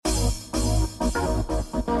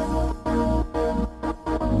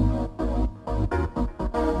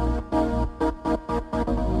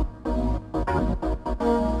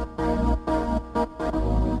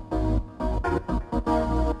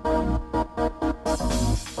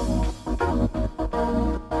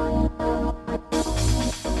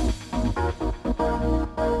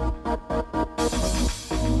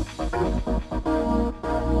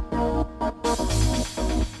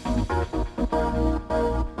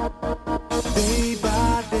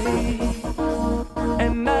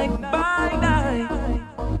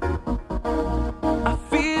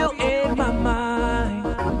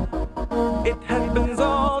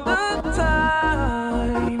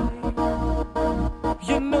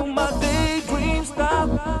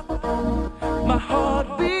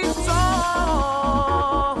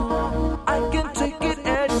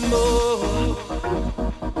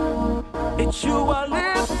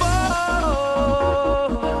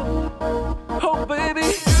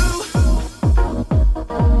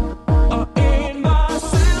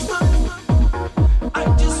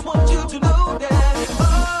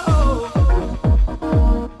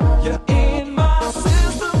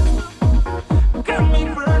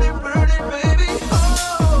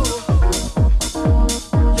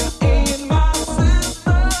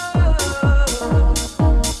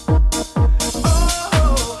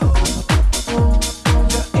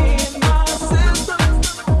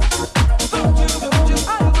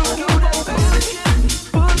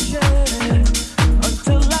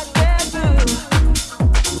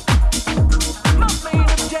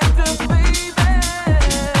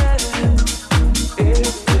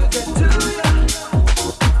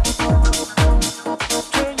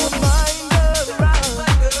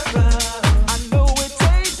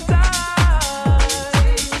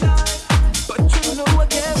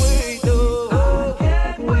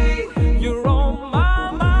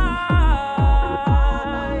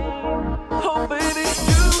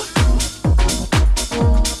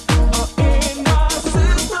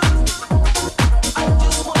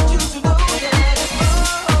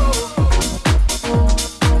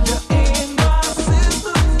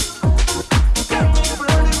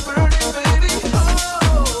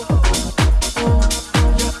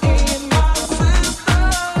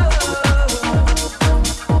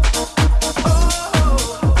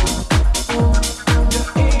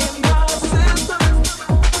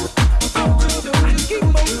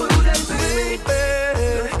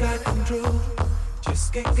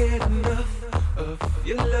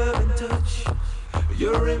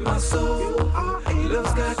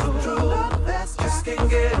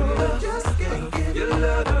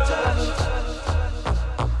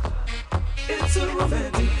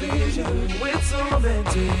vision. It's so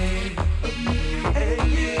romantic of me and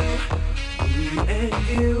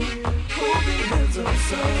you, holding hands on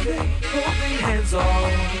Sunday, holding hands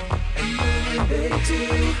on and Monday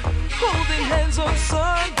too, holding hands on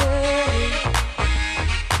Sunday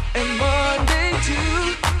and Monday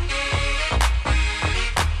too.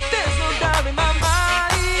 There's no doubt in my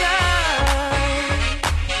mind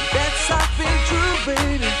that's something true,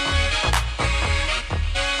 baby.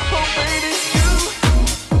 Oh, baby.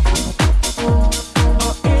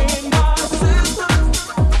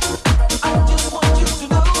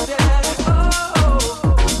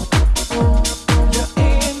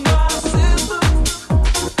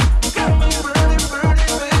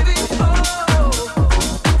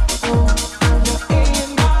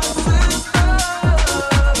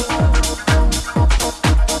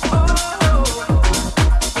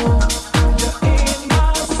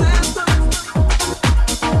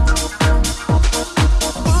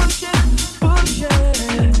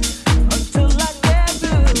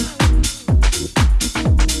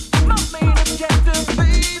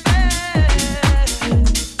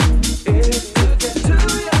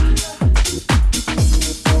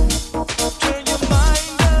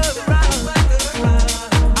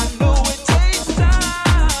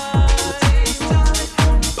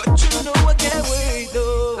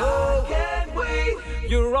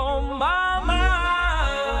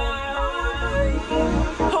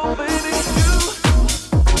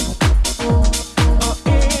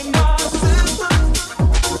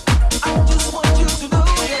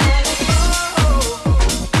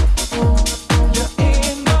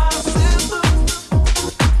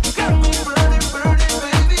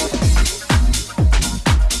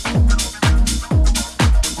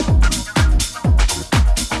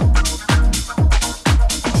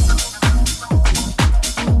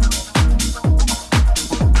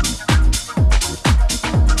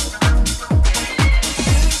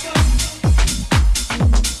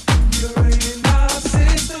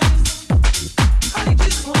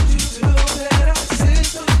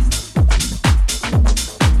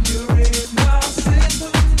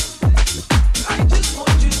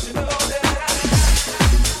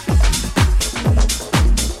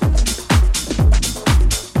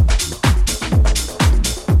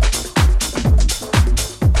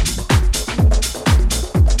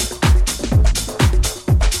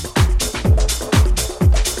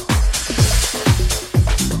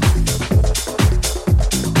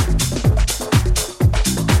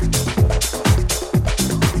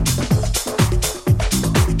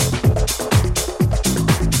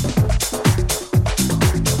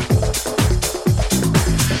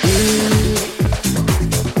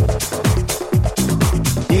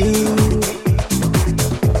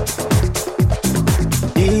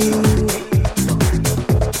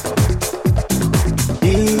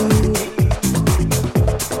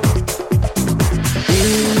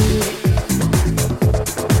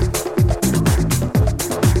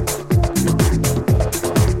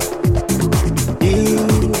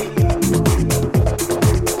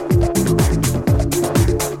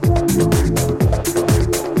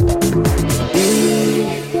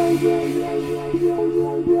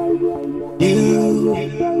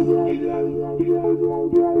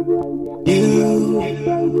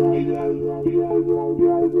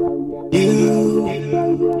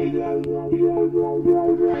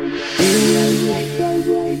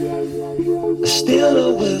 Still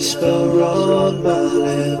a whisper on my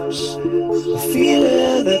lips, a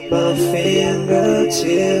feeling at my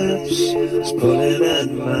fingertips is pulling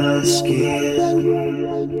at my skin.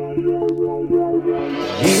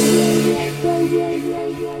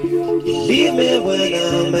 You leave me when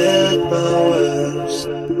I'm at my worst,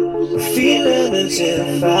 a feeling as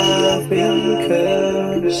if I've been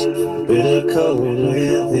cursed, bitter cold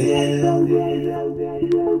within.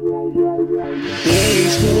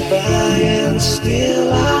 Days go by and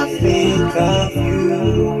still I think of you.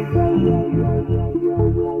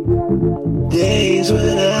 Days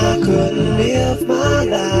when I couldn't live my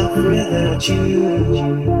life without you.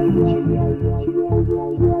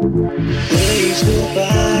 Days go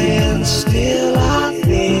by and still I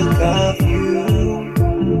think of you.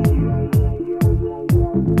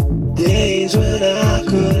 Days when I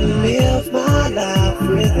couldn't live my life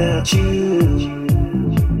without you.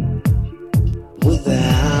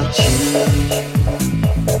 Without you.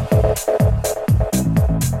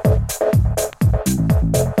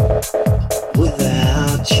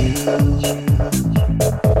 Without you.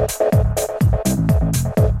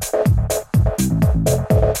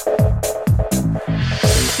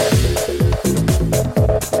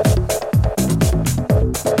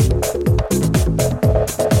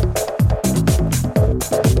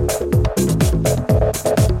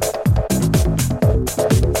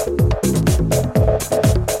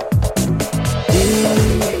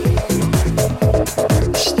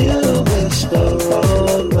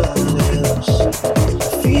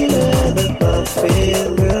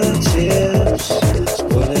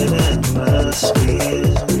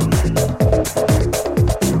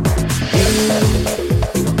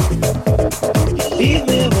 Leave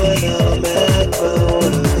me when I'm at my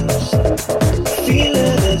worst.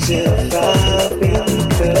 Feeling as if I've been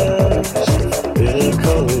cursed. Bitter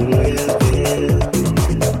cold within.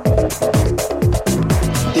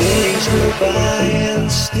 Days go by and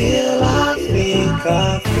still I think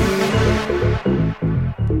of you.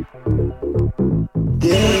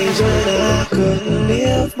 Days when I couldn't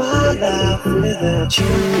live my life without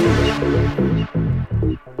you.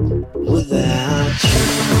 Without you.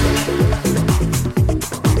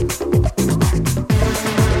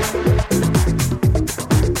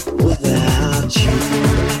 Without you.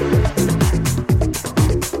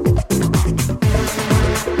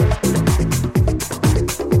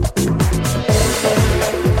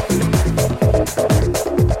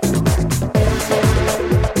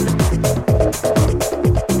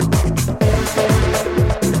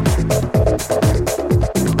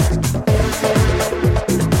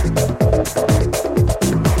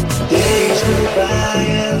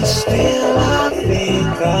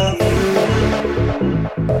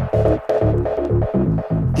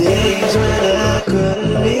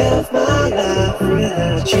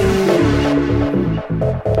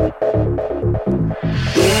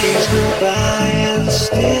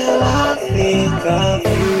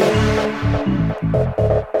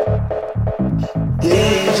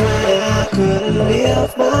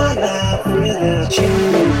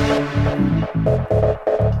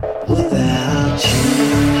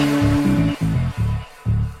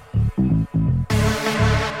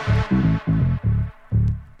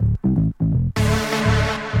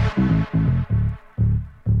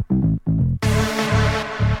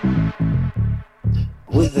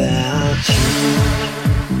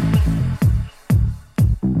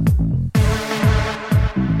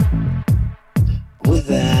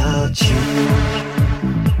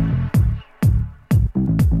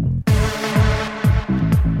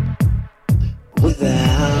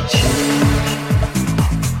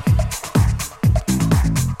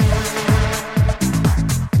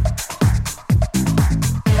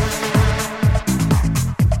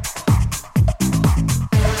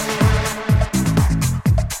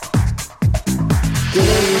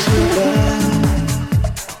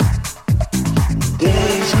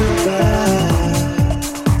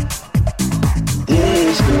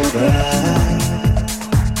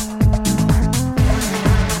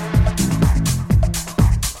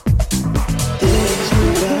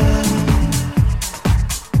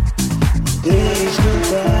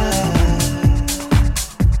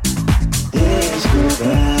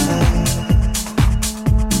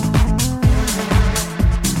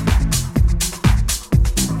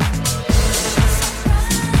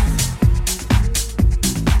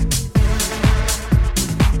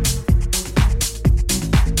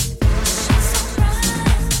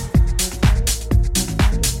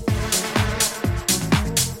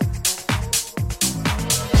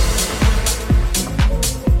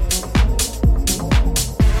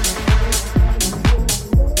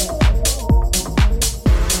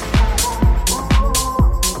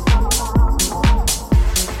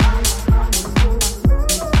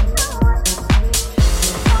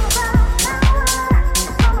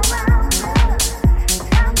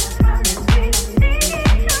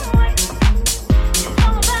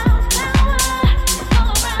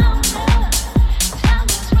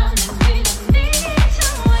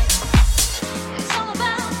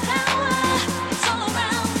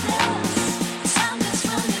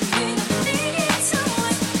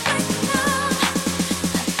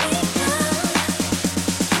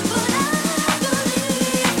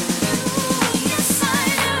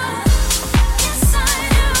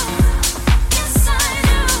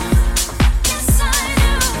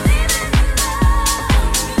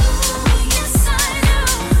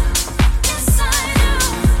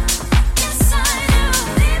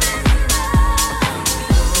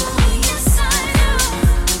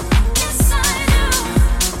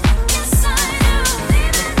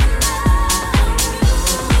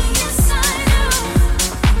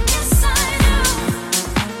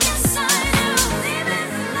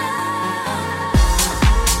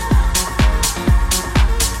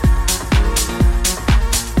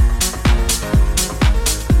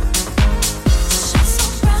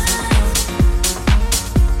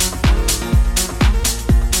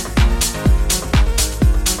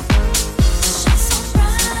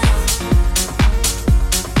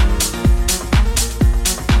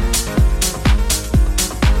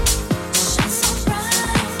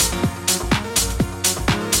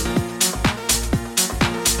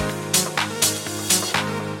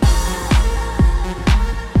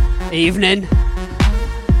 Evening.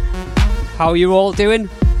 How are you all doing?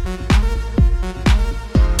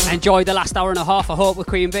 Enjoyed the last hour and a half, I hope, with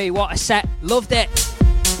Queen Bee. What a set. Loved it.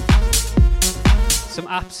 Some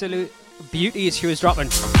absolute beauties she was dropping.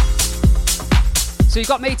 So you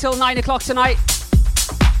got me till 9 o'clock tonight.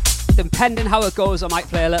 Depending how it goes, I might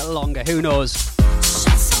play a little longer. Who knows?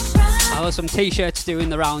 I have some t-shirts doing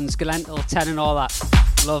the rounds. Galental 10 and all that.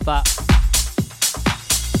 Love that.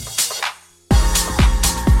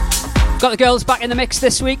 Got the girls back in the mix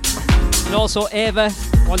this week. And also Ava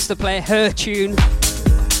wants to play her tune.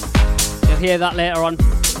 You'll hear that later on.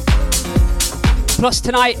 Plus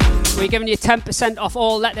tonight, we're giving you 10% off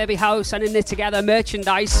all Let There Be House and In It Together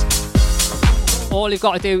merchandise. All you've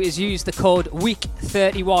got to do is use the code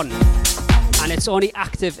WEEK31 and it's only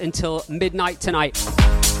active until midnight tonight.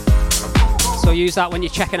 So use that when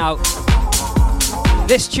you're checking out.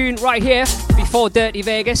 This tune right here, before Dirty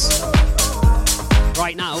Vegas,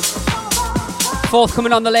 right now,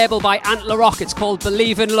 forthcoming on the label by Antler Rock. It's called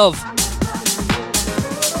Believe in Love.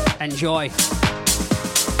 Enjoy. It's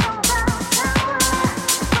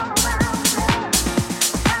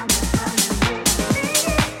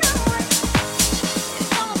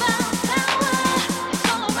all about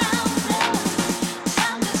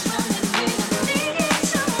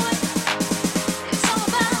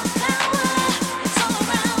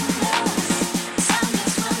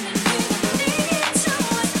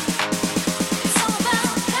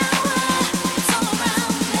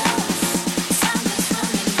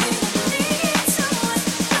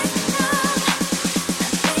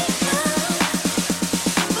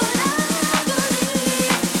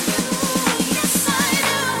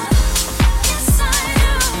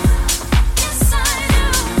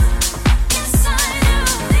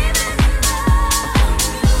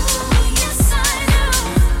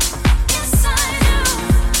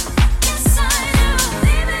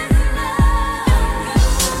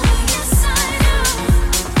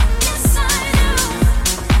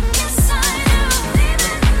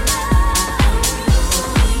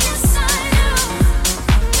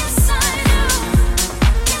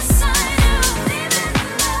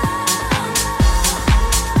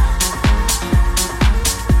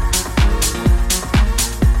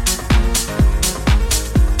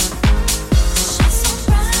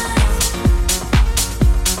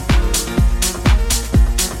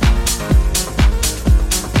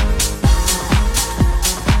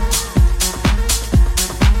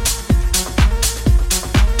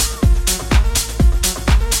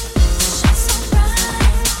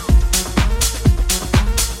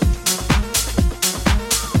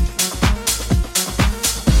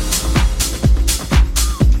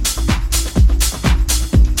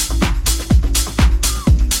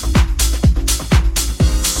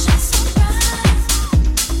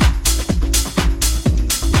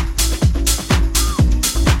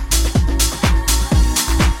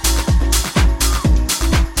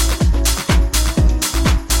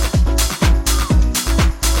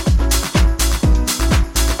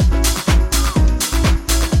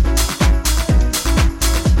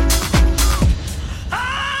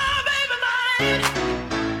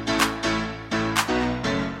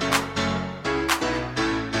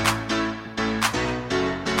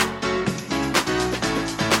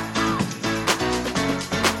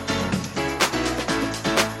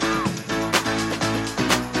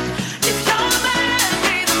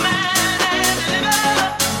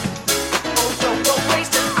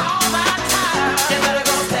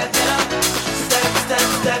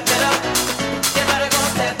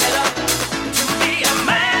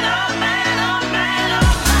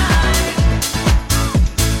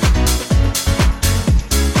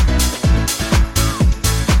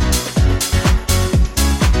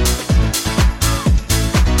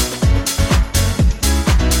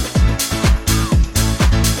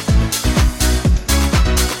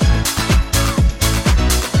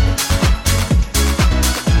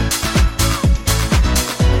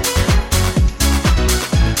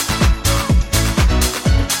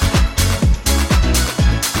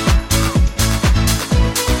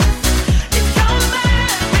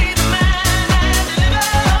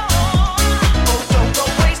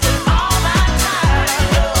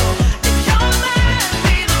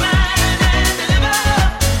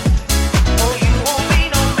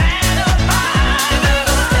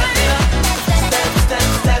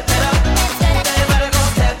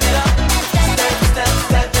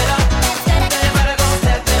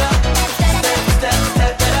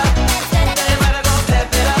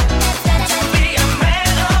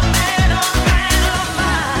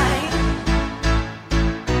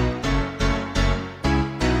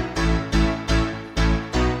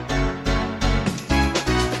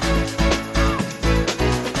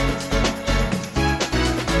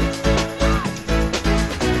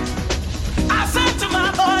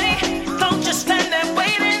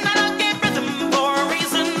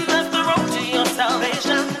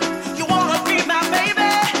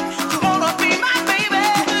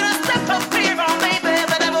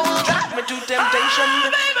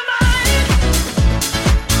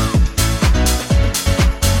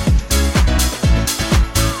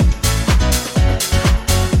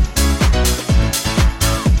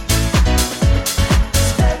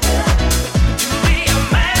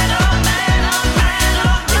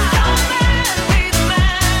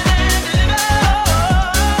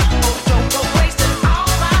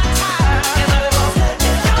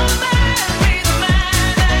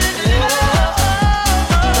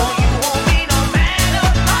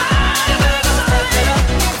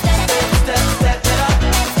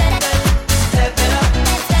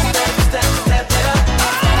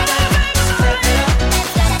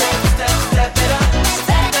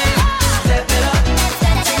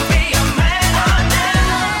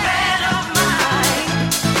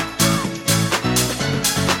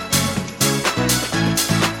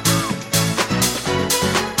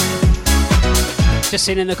Just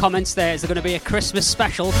seen in the comments there, is there going to be a Christmas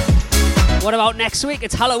special? What about next week?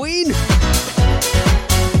 It's Halloween. We're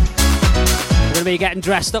going to be getting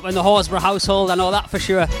dressed up in the Horsburgh household, I know that for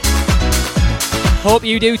sure. Hope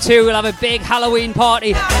you do too. We'll have a big Halloween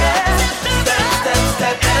party.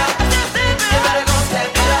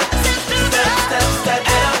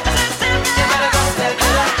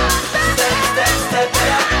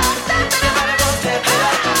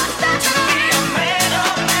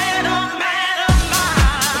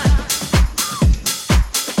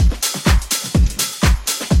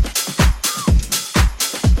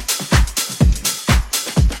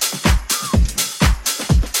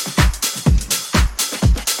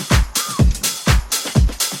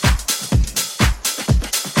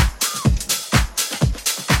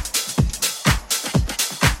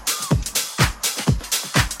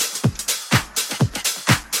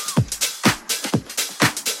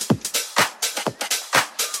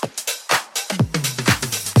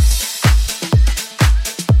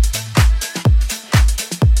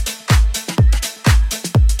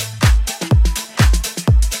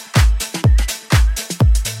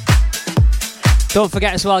 Don't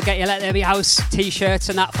forget as well, get your Let There Be House t-shirts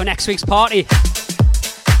and that for next week's party.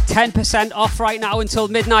 10% off right now until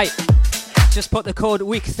midnight. Just put the code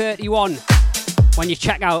WEEK31 when you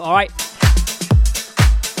check out, alright?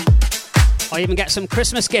 Or even get some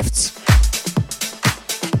Christmas gifts.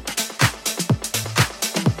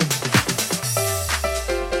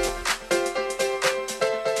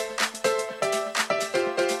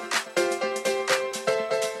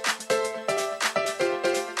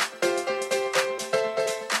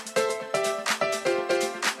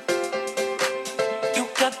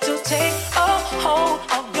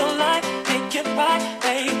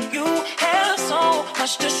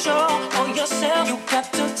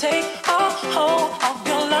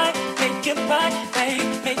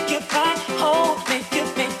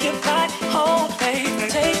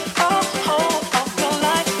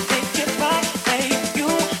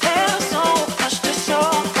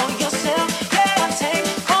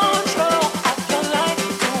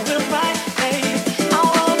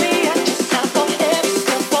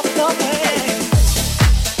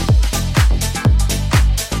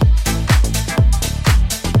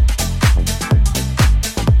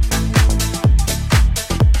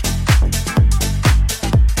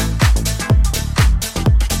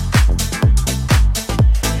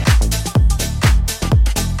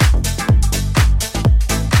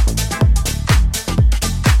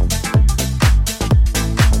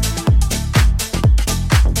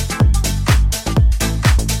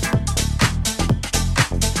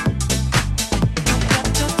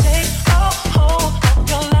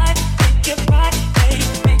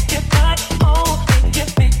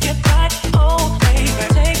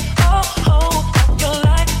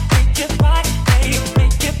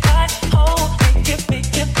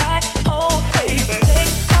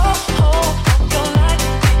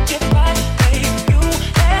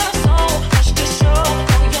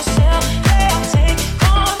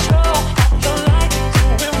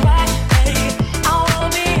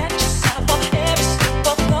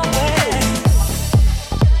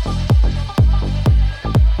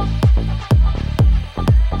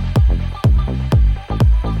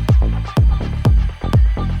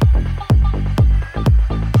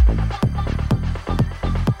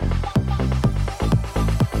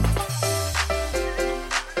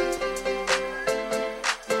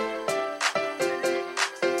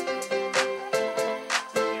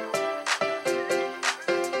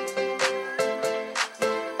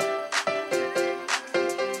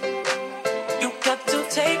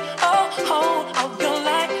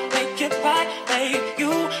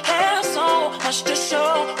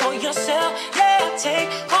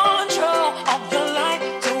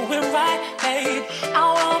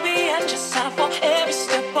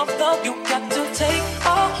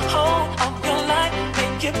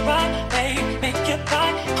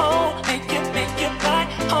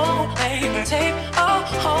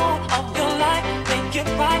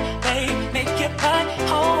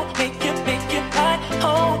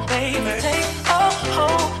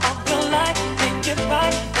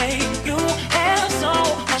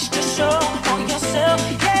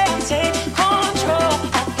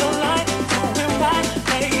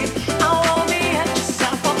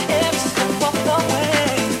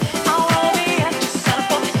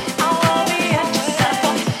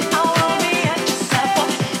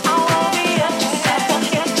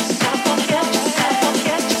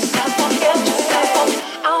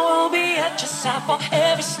 side for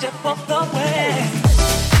every step of the way.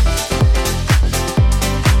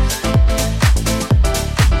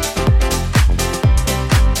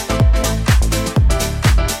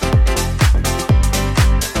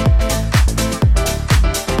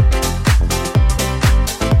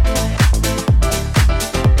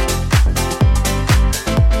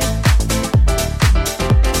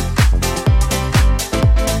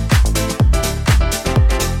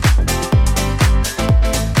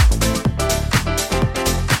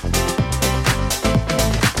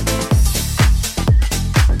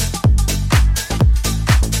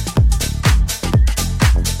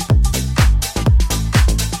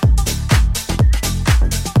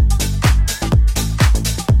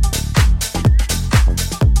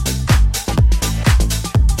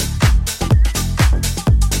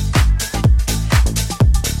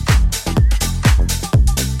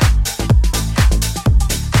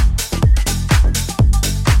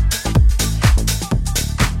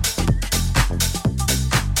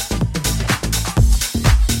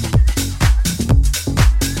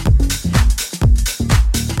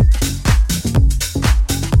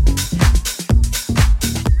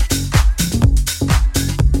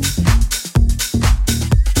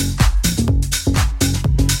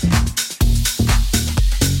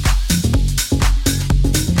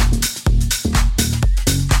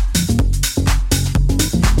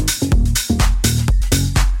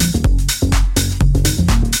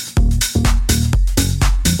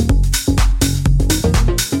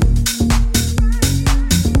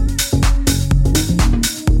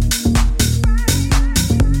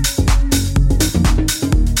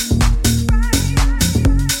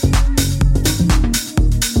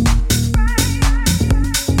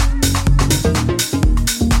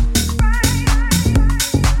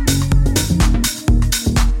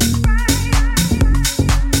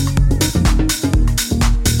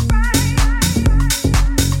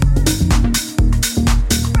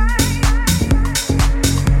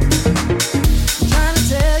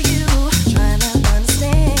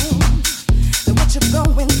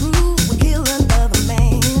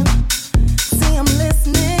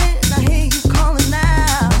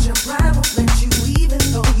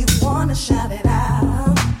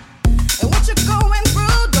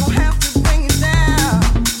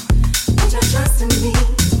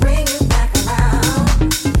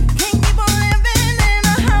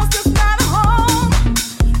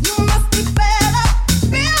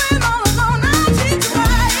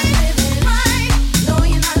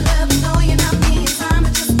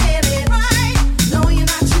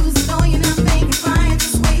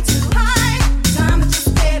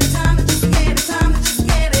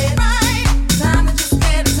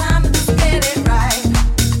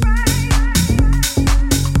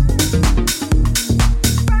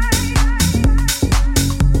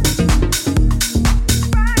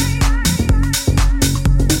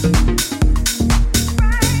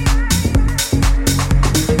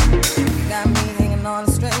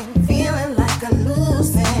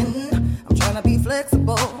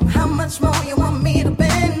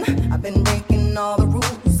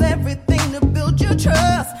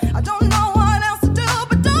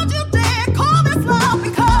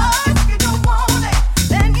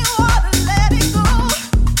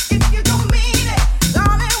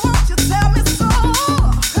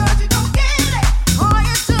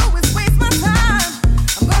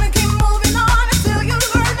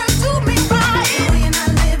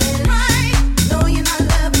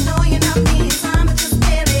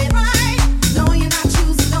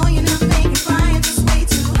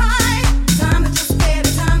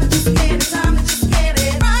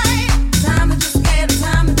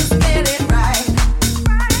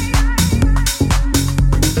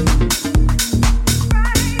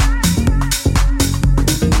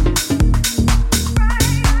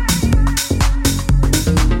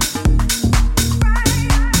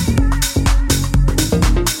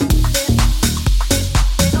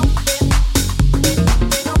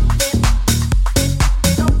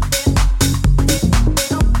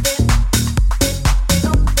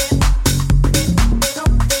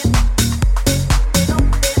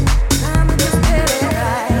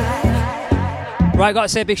 Right, got to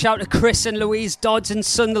say a big shout out to Chris and Louise Dodds in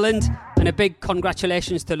Sunderland, and a big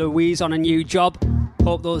congratulations to Louise on a new job.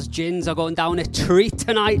 Hope those gins are going down a treat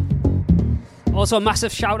tonight. Also, a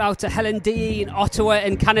massive shout out to Helen D in Ottawa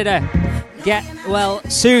in Canada. Get well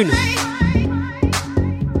soon.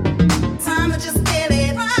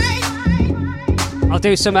 I'll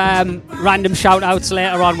do some random shout outs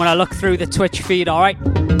later on when I look through the Twitch feed, alright?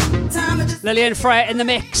 Lillian Freya in the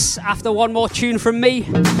mix after one more tune from me.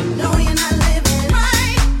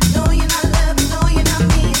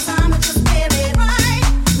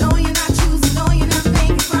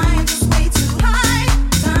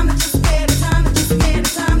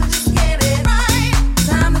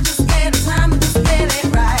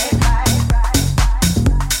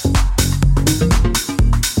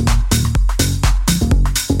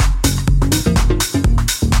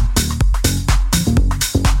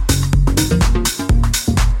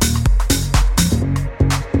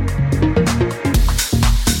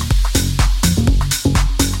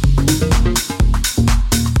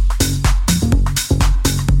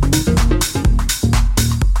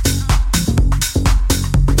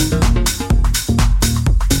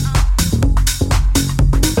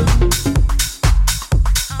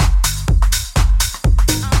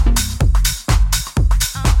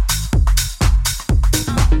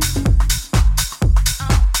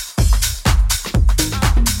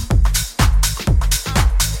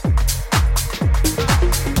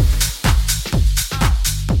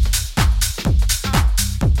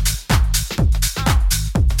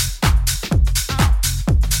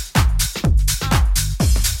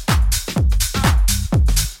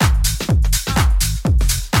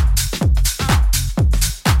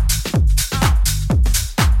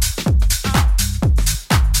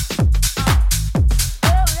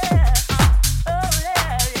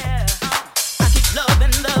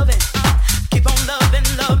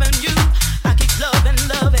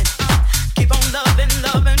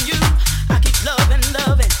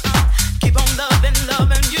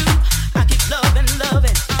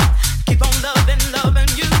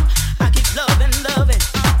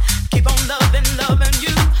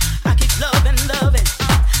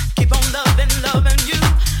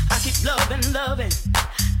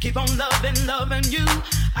 loving, loving you.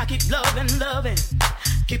 I keep loving, loving.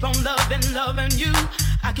 Keep on loving, loving you.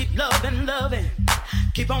 I keep loving, loving.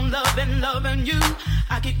 Keep on loving, loving you.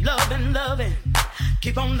 I keep loving, loving.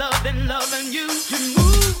 Keep on loving, loving you. You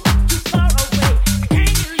move too far away. I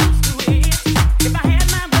can't get used to it. If I had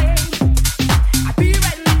my way, I'd be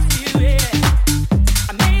right next to you. Yeah.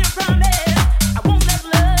 I made a promise. I won't let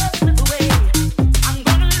love slip away. I'm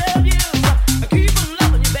gonna love you. I keep on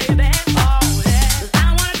loving you, baby. Oh yeah. 'Cause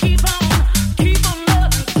I wanna keep on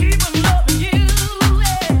loving you.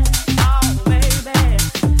 Yeah. Oh baby,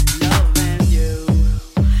 loving you.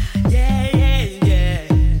 Yeah, yeah, yeah.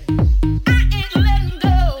 I ain't letting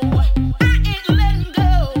go. I ain't letting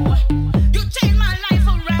go. You change my life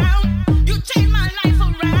around. You change my life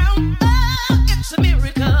around. Oh, it's a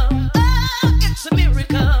miracle. Oh, it's a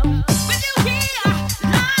miracle. With you here,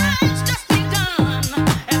 life's just begun.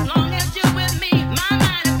 As long as you're with me, my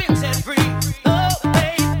mind has been set free. Oh,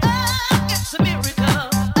 babe, oh, it's a miracle.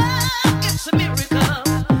 Oh, it's a miracle.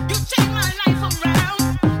 You change my life around.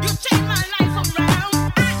 You change my life around.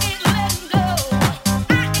 I ain't letting go.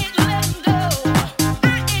 I ain't letting go.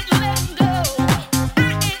 I ain't letting go. I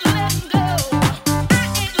ain't letting go. I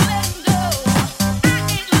ain't letting go. I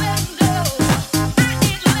ain't letting go. I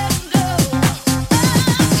ain't letting go.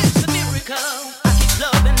 It's a miracle. I keep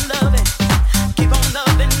loving, loving. Keep on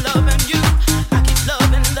loving, loving you. I keep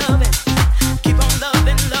loving, loving. Keep on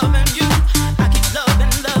loving, loving you. I keep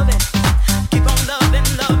loving, loving. Keep on loving,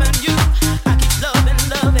 loving you. I keep loving,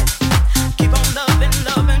 loving. Keep on loving,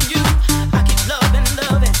 loving you. I keep loving,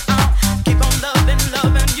 loving. Keep on loving,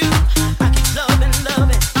 loving you. I keep loving,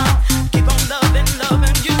 loving. Keep on loving,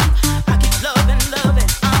 loving you. I keep loving, loving.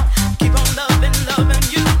 Keep on loving, loving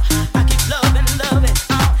you. I keep loving, loving.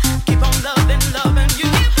 Keep on loving, loving you.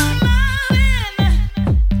 Keep on loving.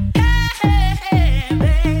 Hey, hey,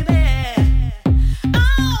 baby.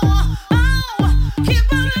 Oh, keep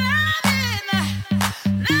on loving, loving.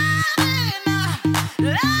 Keep on loving you.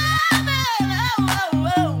 Keep on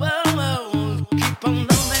loving you. Keep on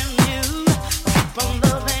loving you. Keep on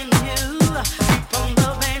loving you. Keep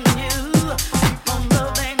on loving you. Keep on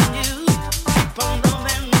loving you. Keep on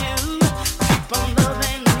loving you.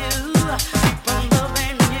 Keep on loving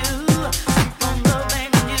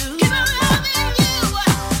you. Keep on loving you.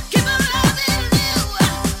 Keep on loving you.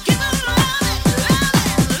 Keep on loving,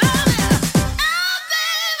 loving. Oh,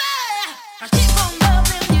 baby, I keep on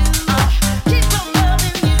loving you. Keep on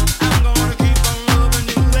loving you. I'm gonna keep on loving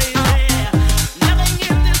you, baby. Nothing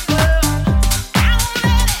in this world, I won't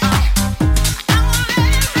let it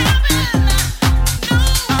happen. No,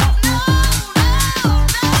 no, no.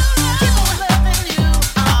 Keep on loving you.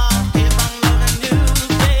 Keep on loving you,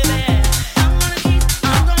 baby. I'm gonna keep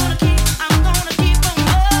on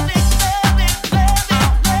loving, loving.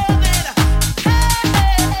 Hey,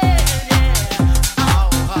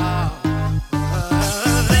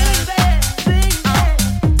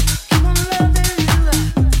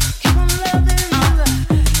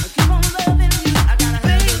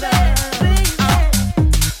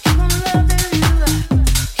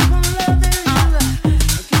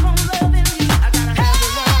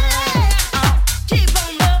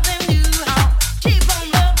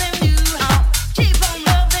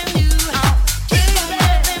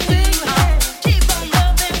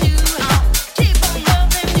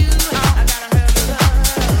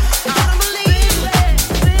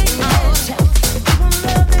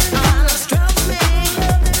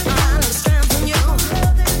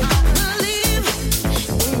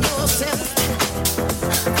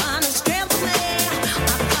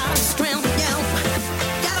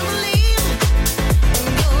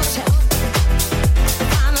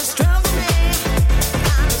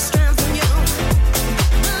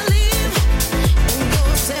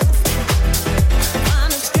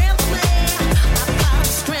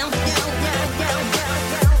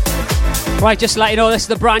 Right, just to let you know, this is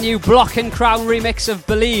the brand new Block and Crown remix of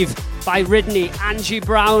Believe by Ridney, Angie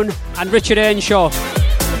Brown and Richard Earnshaw.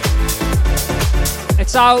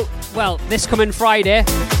 It's out, well, this coming Friday.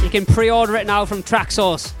 You can pre-order it now from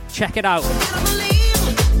Traxsource. Check it out.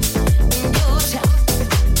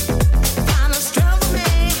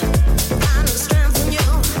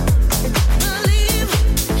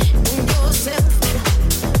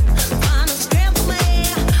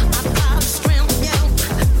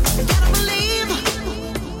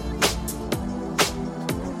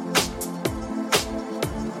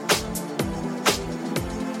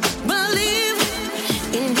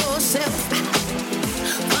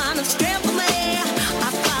 Find a strength for me.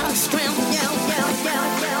 I find a strength for you.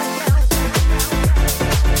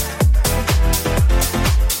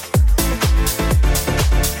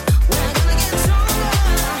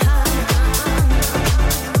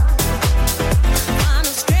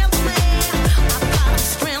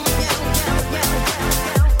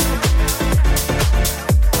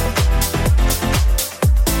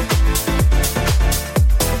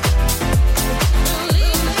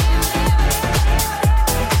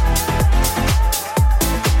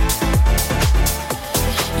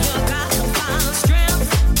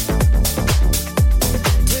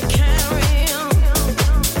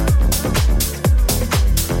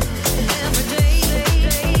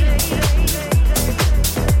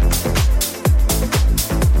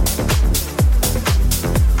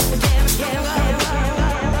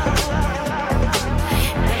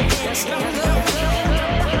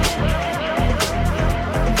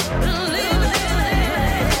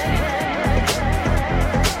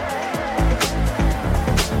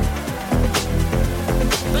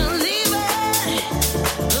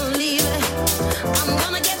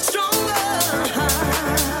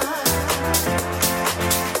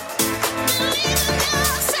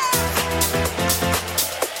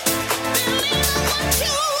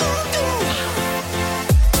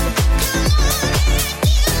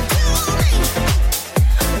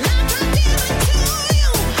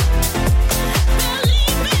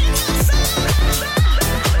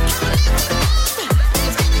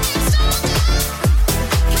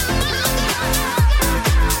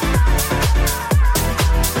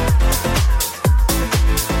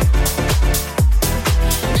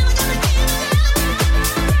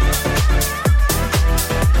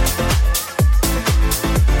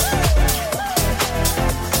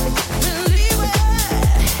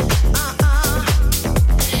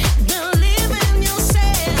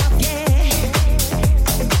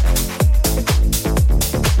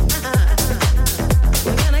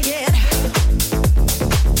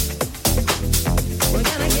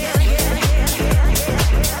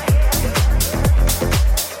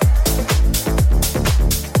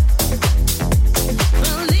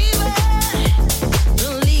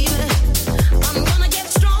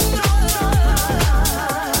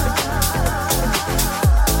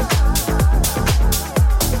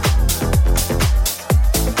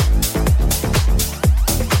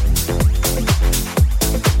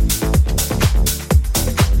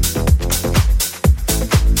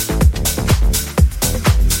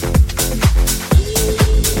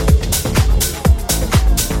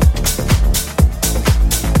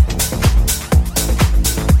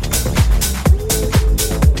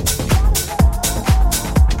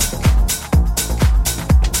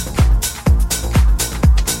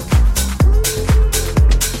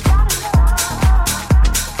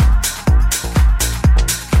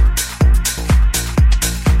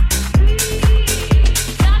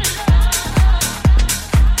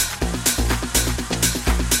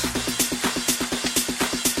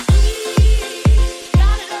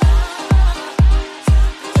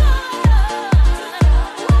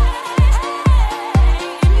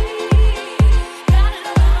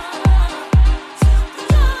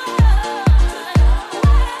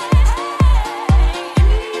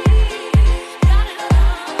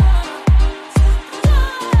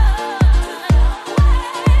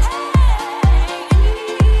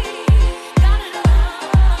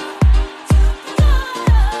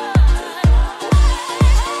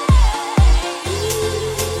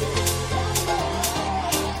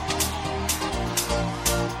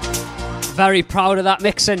 very proud of that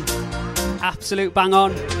mixing. Absolute bang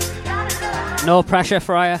on. No pressure,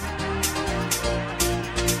 Fryer.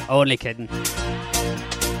 Only kidding.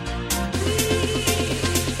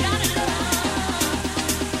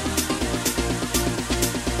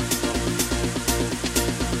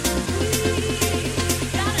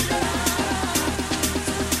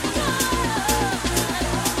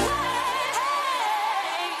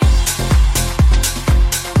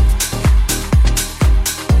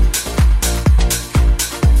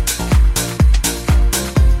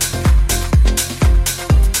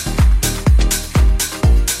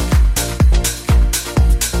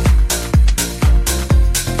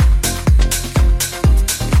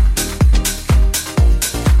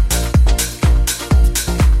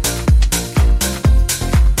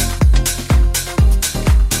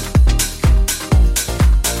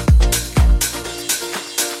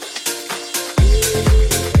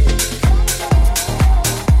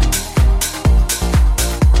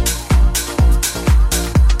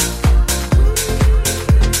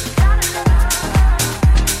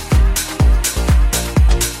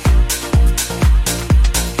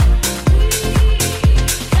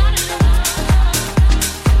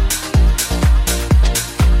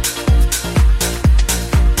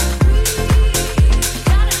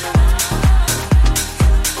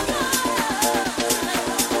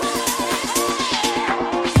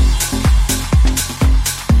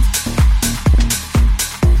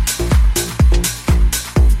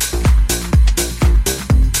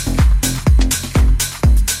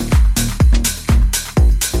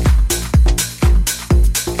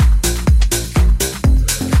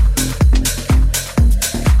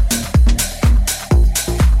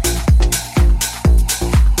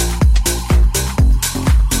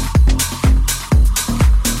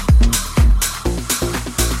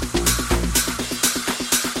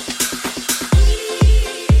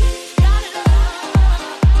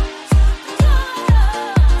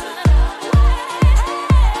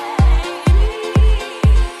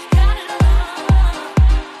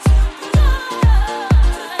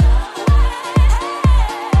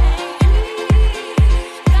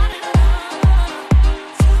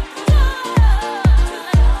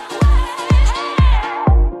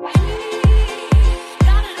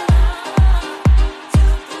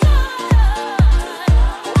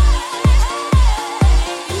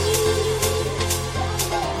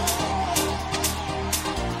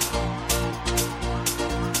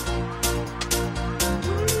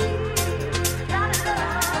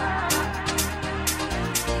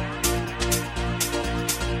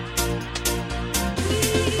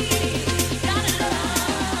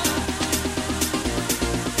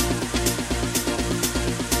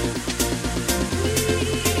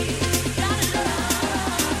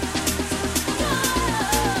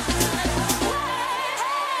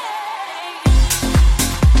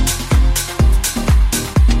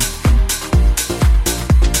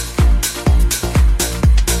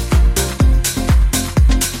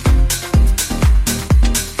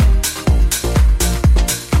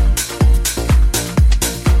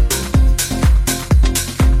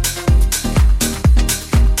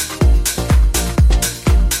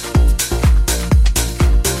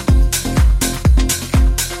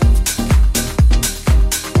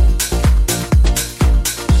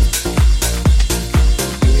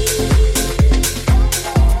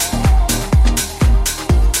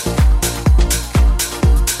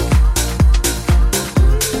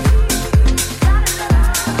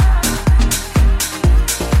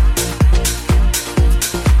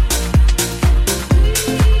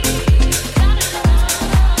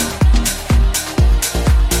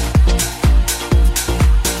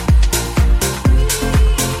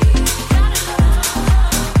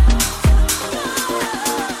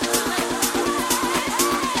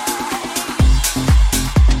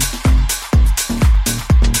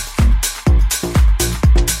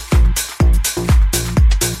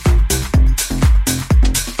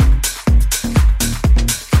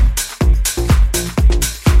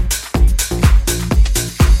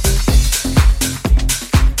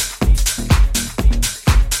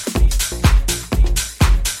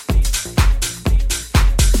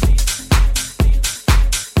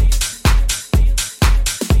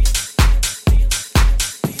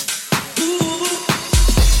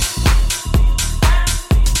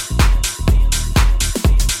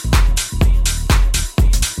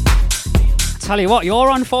 Tell you what, you're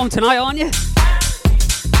on form tonight, aren't you?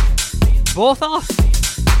 Both are.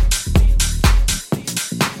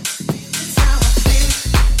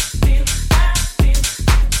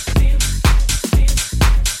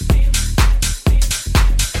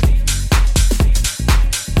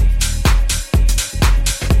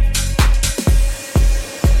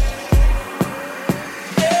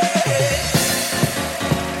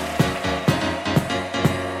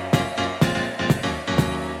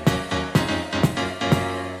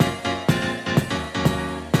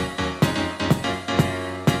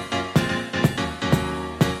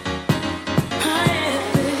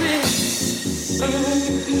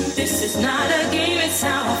 This is not a game.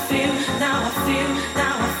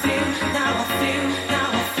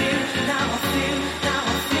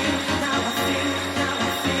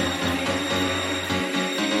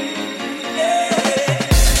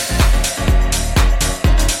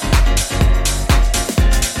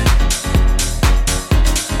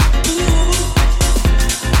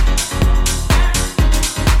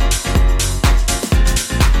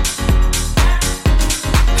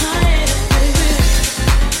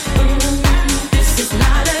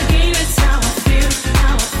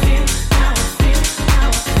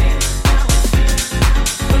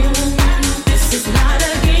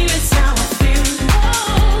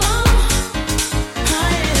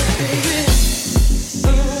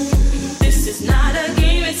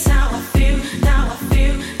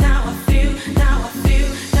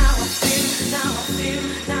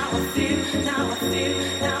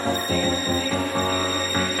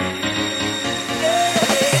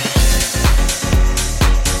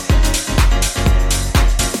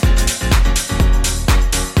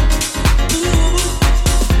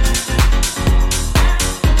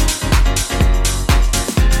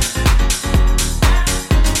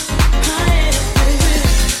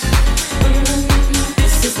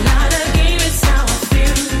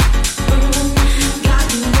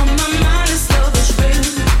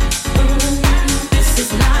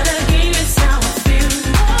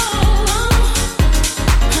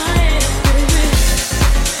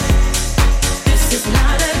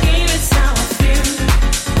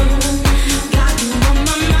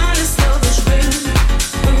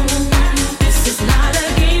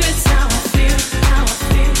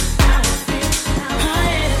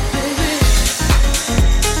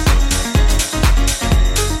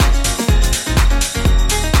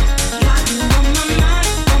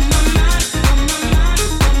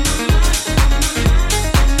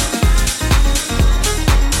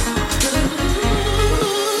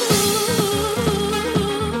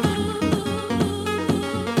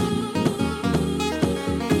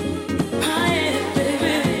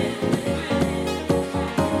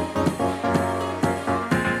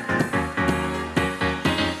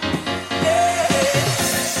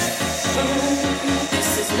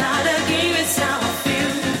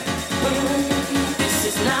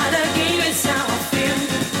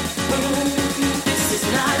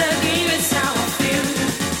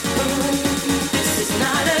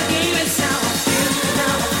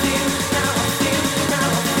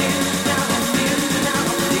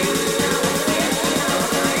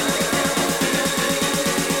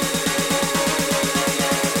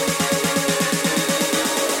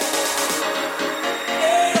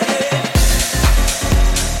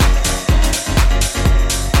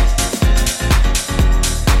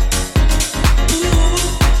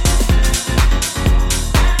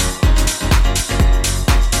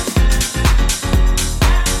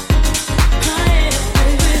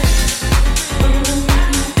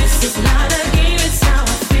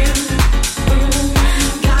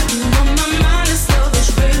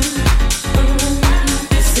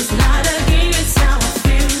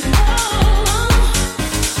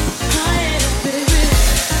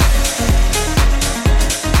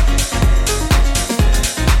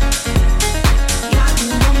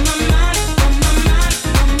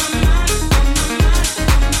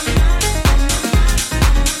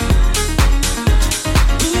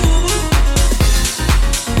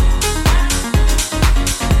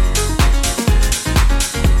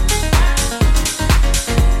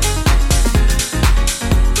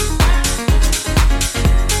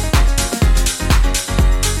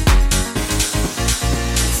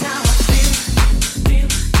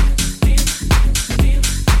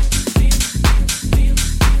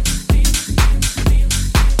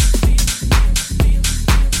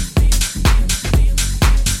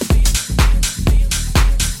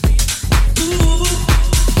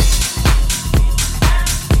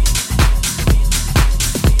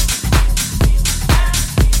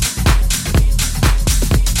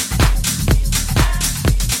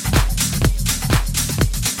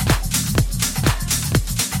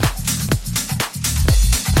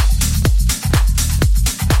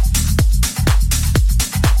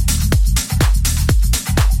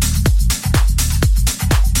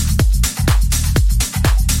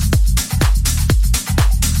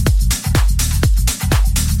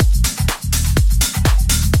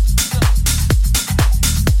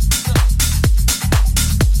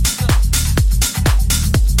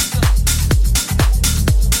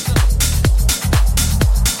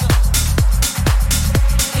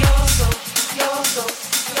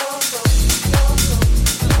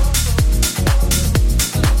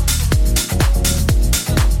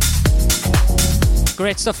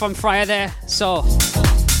 stuff from Freya there. So,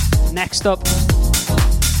 next up,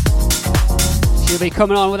 she'll be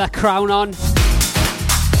coming on with her crown on.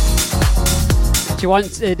 She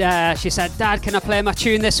wanted, she said, Dad, can I play my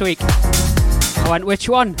tune this week? I went, which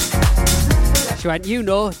one? She went, you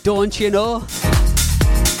know, don't you know?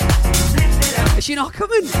 Is she not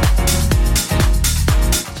coming?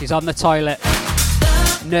 She's on the toilet.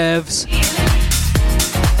 Nerves.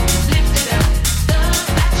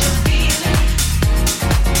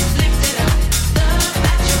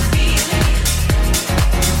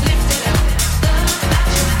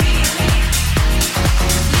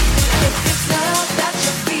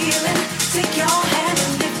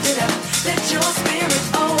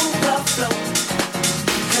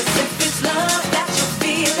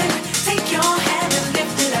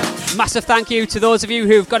 Massive thank you to those of you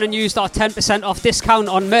who've gone and used our 10% off discount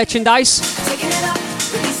on merchandise.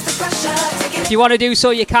 If you want to do so,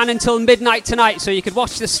 you can until midnight tonight, so you could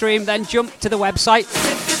watch the stream, then jump to the website,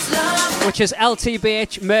 which is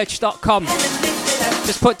ltbhmerch.com.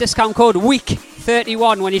 Just put discount code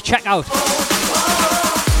WEEK31 when you check out.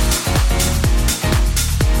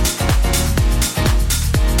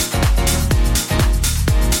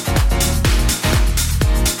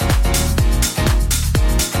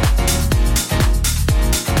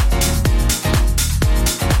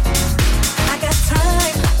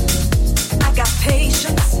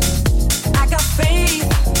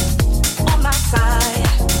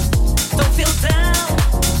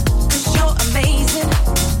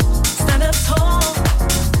 Stand up tall,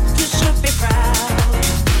 you should be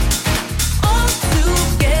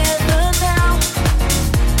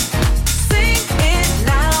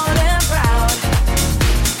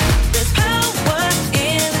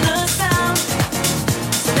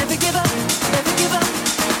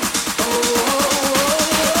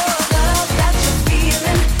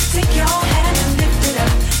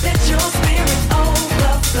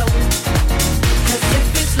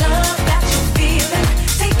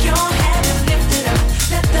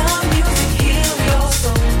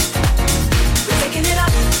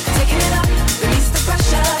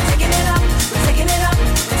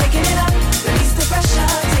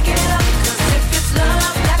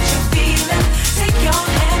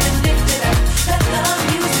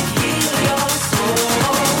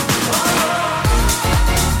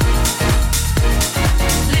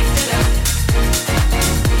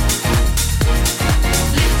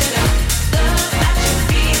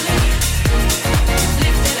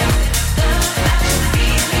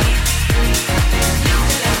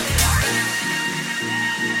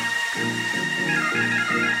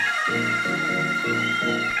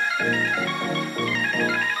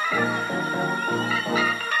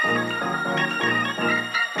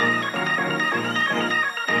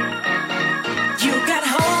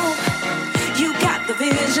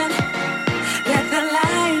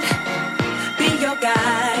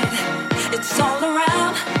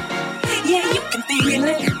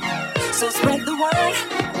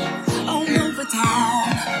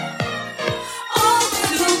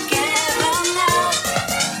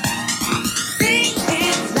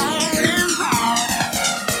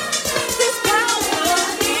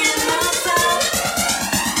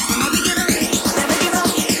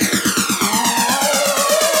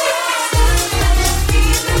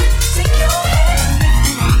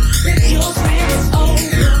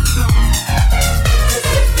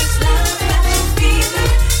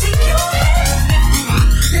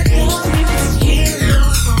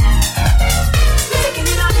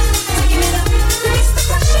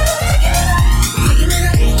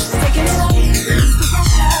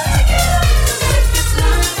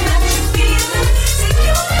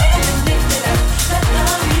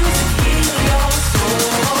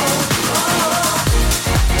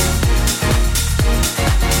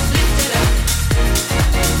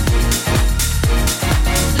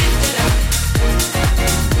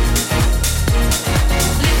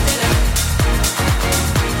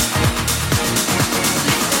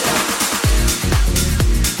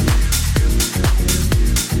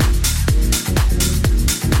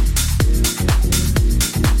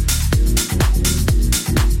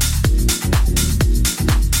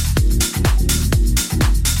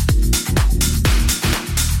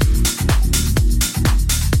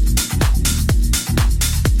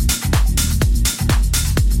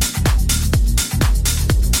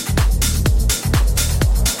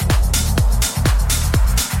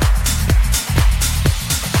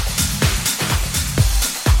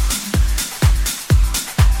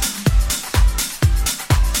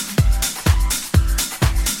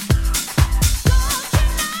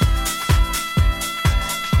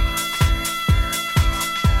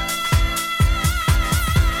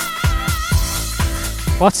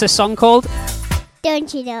What's this song called?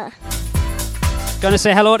 Don't you know? Do you want to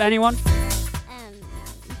say hello to anyone?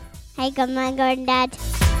 Hi, Grandma, Granddad.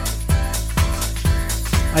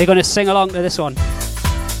 Are you going to sing along to this one?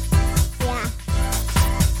 Yeah.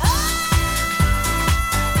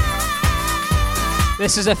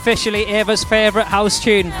 This is officially Ava's favourite house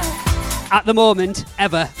tune at the moment,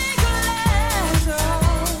 ever.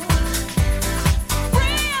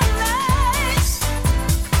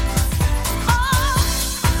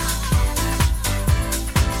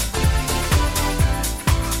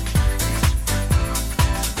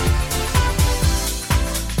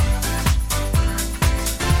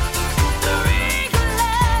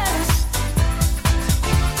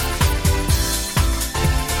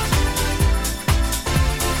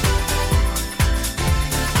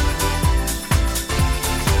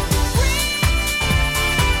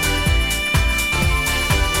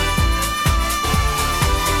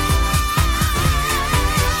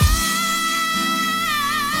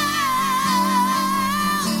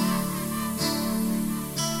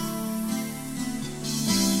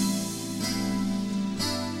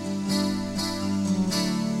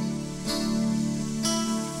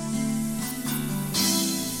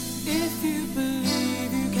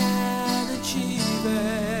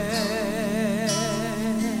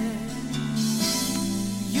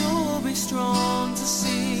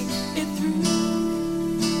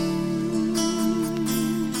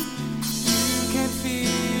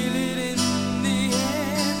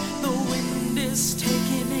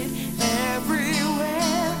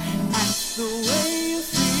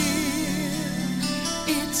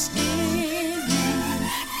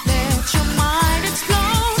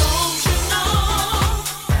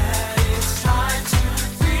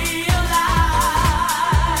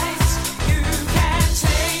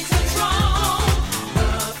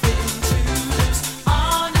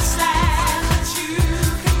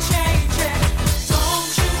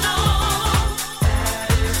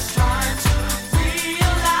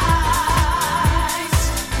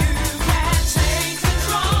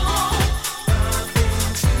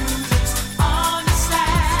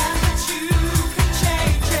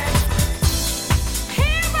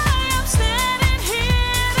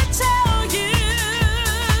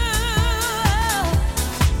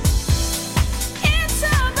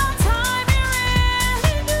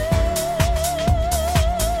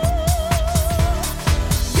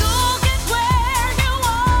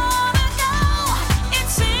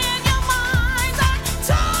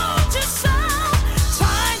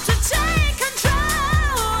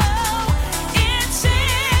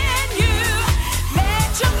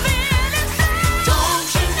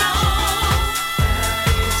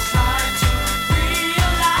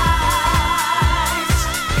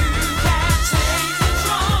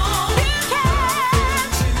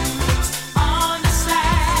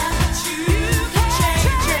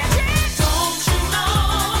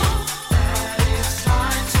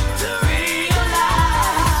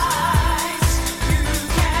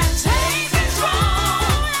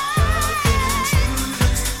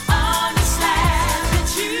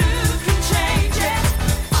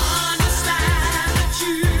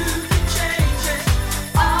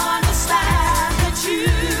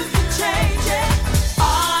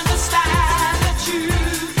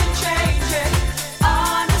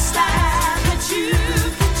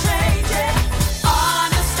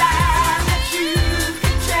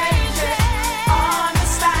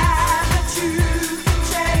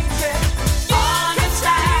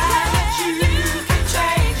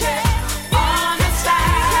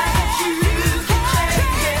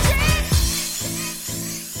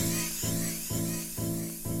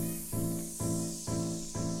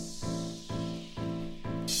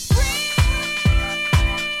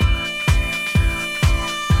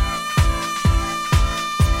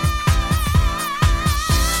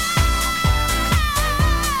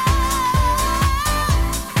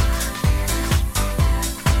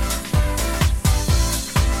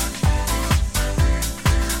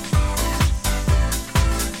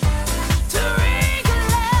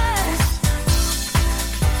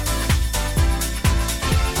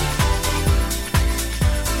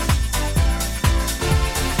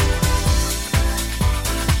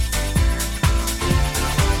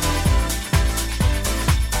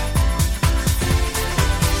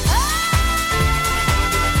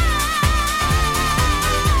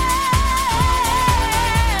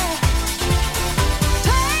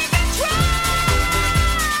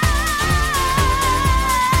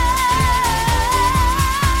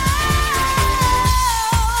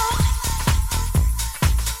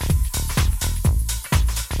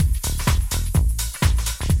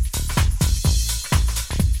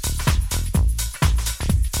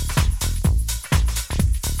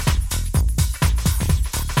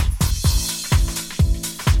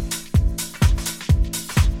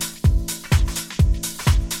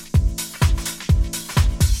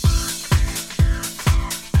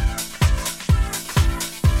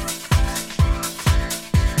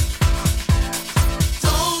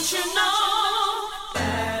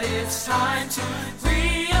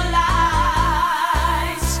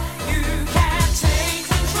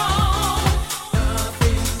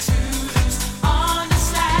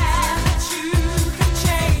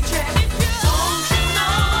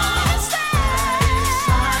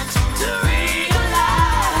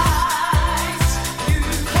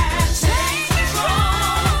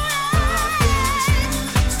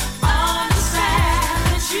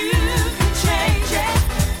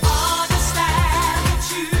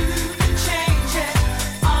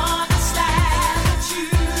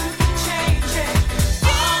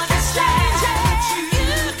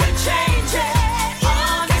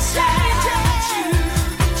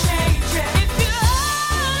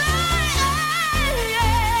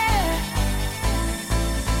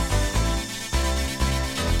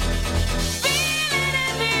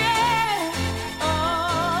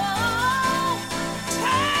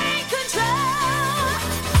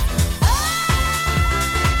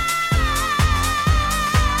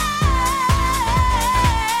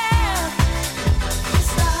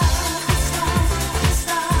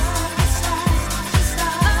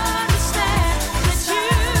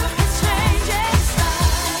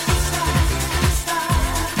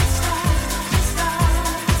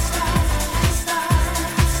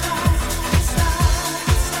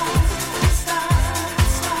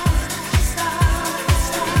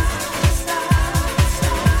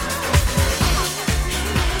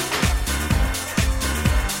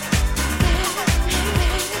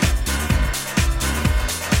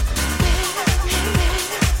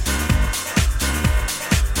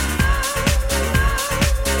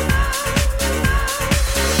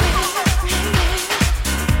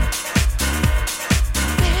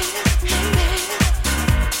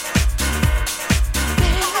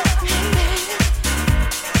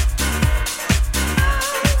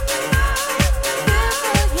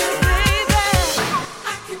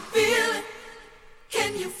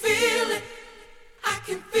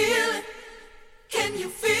 Can you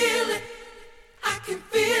feel it? I can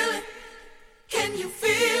feel it. Can you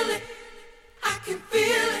feel it? I can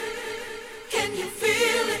feel it. Can you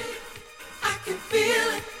feel it? I can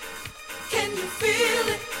feel it. Can you feel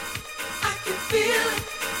it? I can feel it.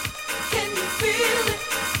 Can you feel it?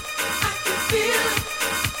 I can feel it.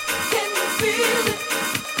 Can you feel it?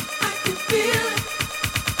 I can feel it.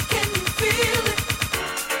 Can you feel it?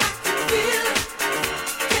 I can feel it.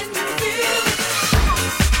 Can you feel it?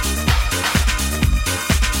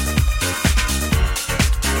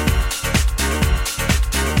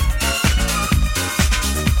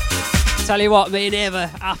 Tell you what, me and Ava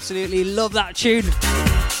absolutely love that tune.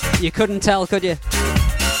 You couldn't tell, could you?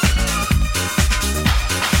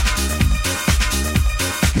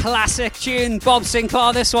 Classic tune, Bob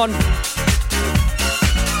Sinclair, this one.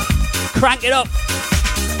 Crank it up.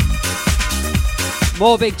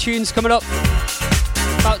 More big tunes coming up.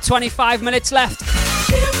 About 25 minutes left.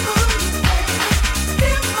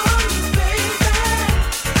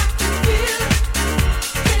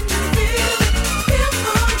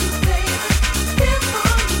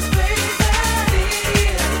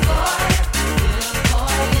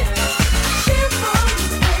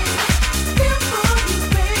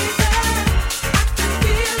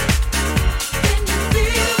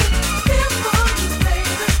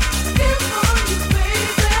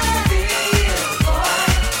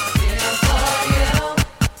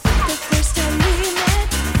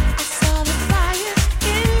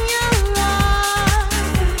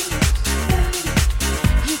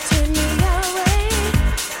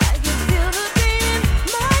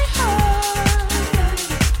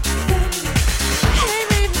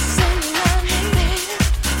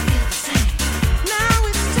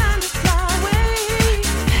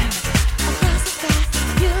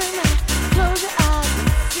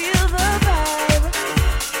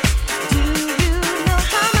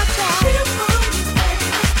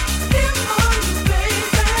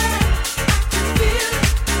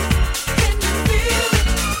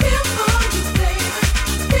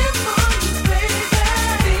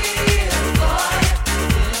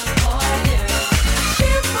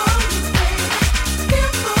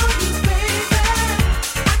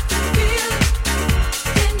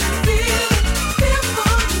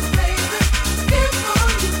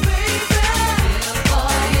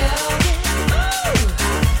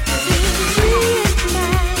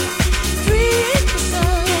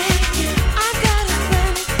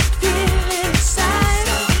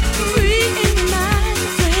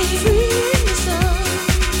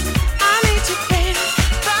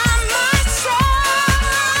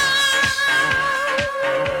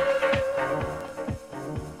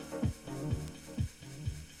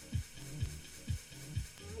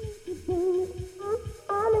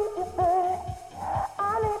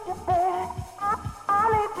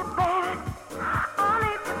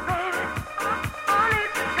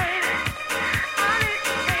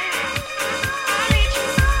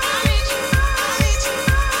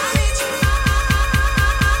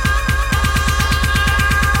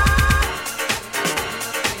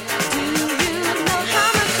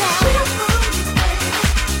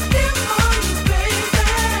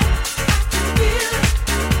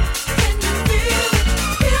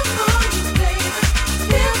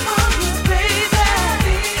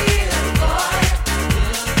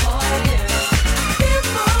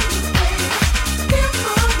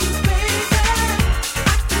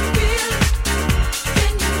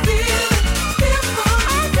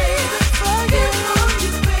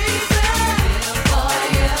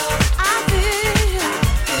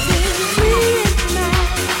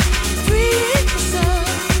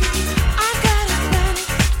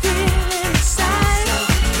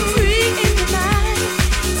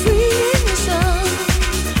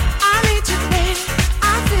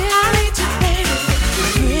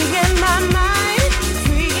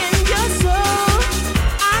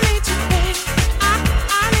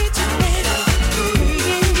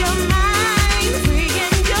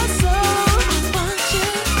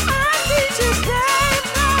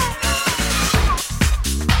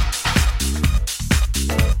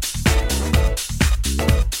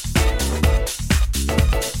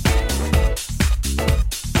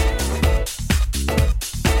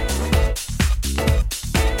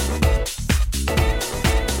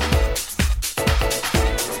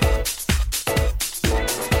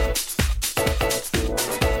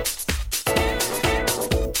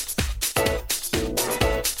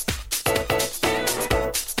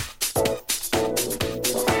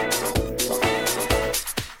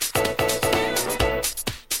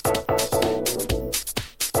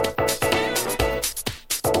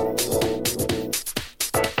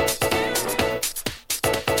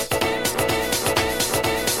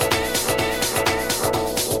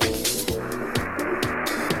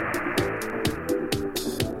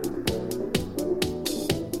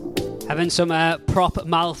 having some prop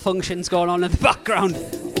malfunctions going on in the background.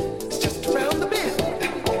 Just around the bend.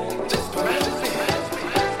 Just around the bend.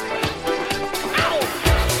 Ow!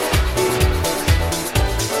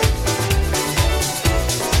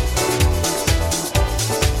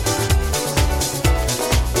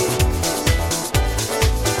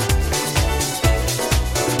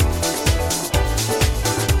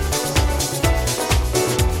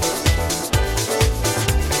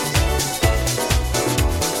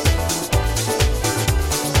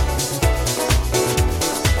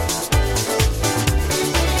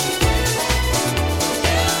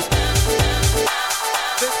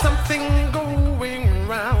 There's something going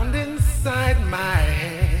round inside my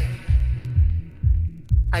head.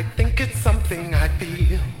 I think it's something I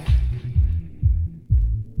feel.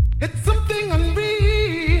 It's something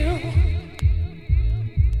unreal.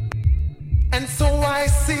 And so I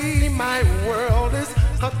see my world is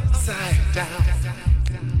upside down.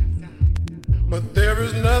 But there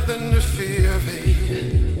is nothing to fear,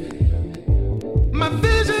 baby. My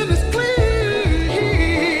vision is clear.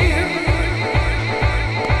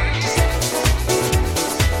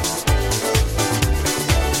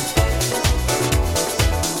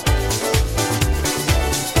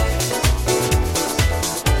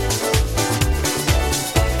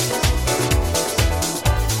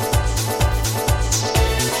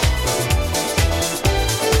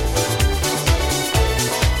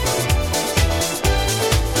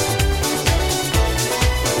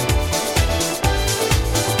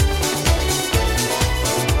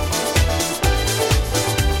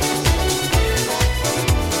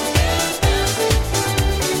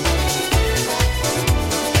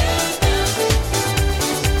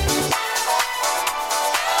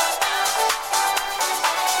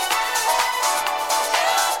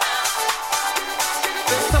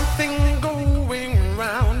 There's something going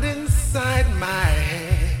round inside my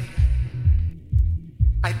head.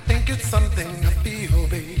 I think it's something I feel,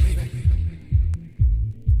 baby.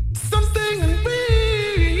 Something unreal.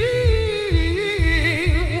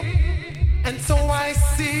 And so I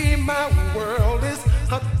see my world is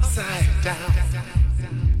upside down.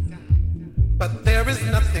 But there is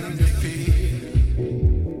nothing to fear.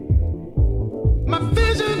 My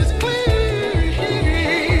vision is clear.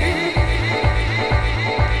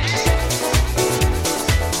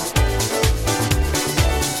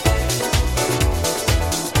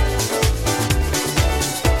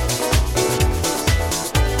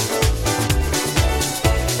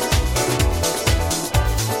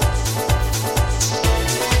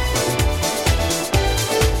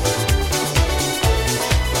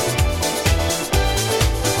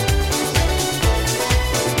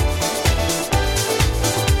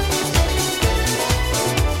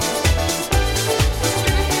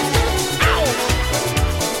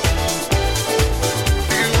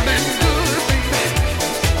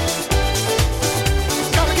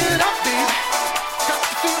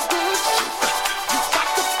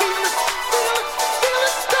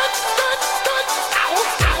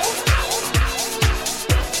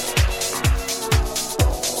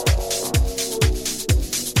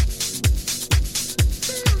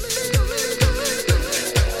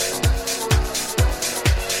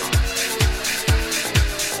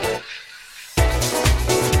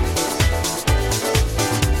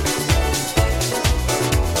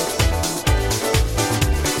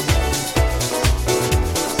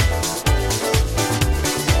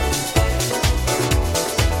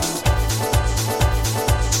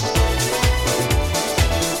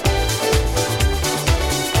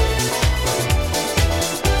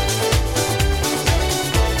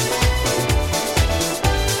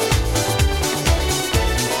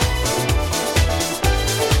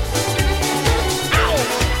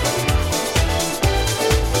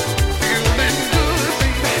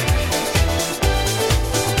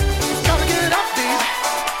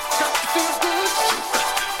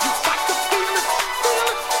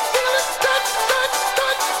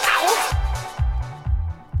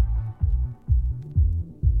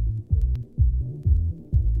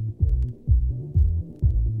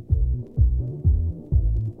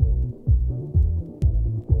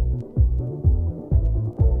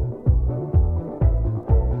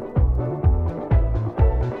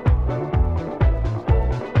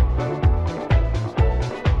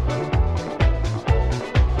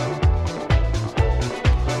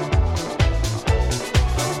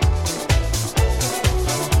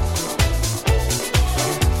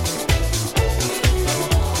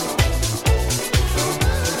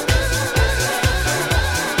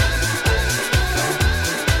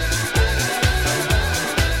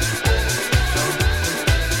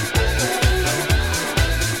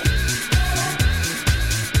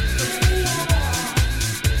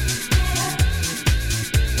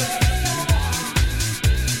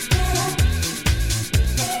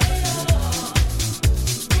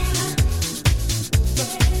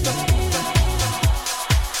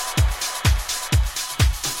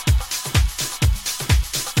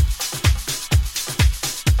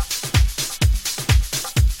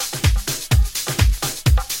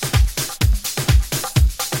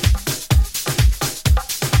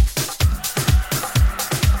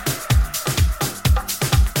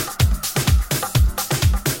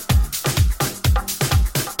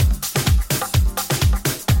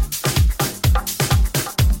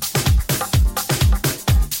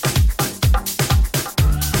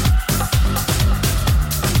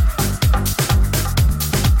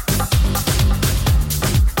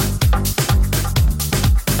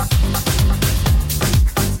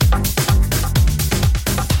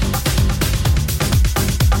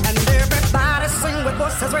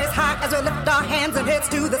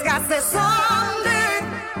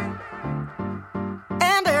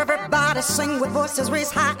 sing with voices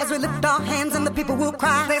raised high as we lift our hands and the people will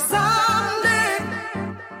cry. There's someday.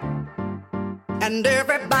 And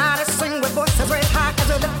everybody sing with voices raised high as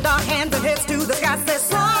we lift our hands and heads to the sky. There's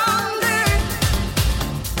someday.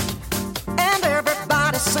 And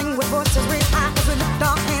everybody sing with voices raised high as we lift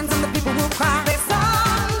our hands and the people will cry. There's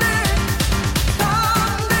someday,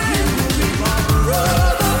 someday you will be my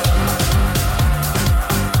brother.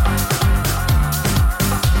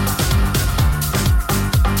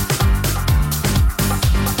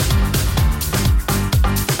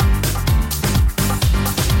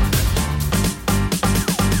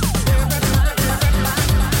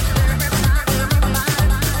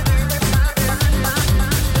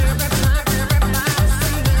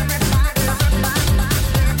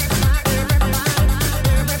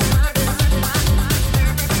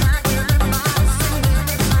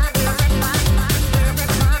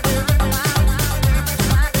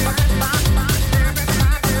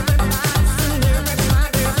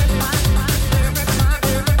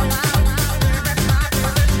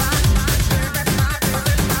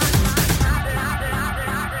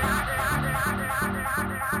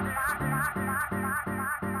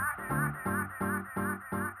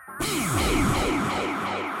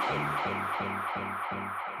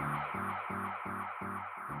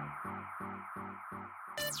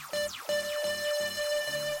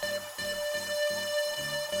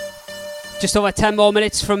 Just over 10 more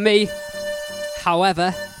minutes from me.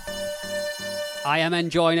 However, I am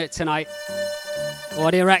enjoying it tonight. What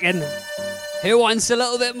do you reckon? Who wants a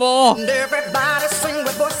little bit more? And everybody sing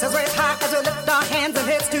with voices raised high as we lift our hands and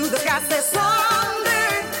heads to the sky. Say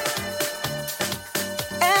someday.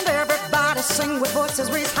 And everybody sing with voices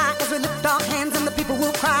raised high as we lift our hands and the people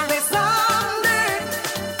will cry. Say someday.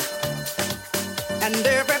 And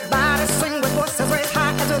everybody sing with voices raised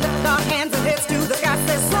high as we lift our hands and heads to the sky.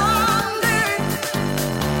 Say someday.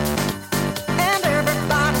 And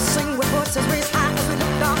everybody sing with voices raised high as we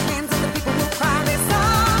lift our hands and the people will cry. Say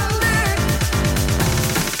someday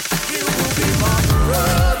you will be my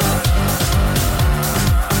brother.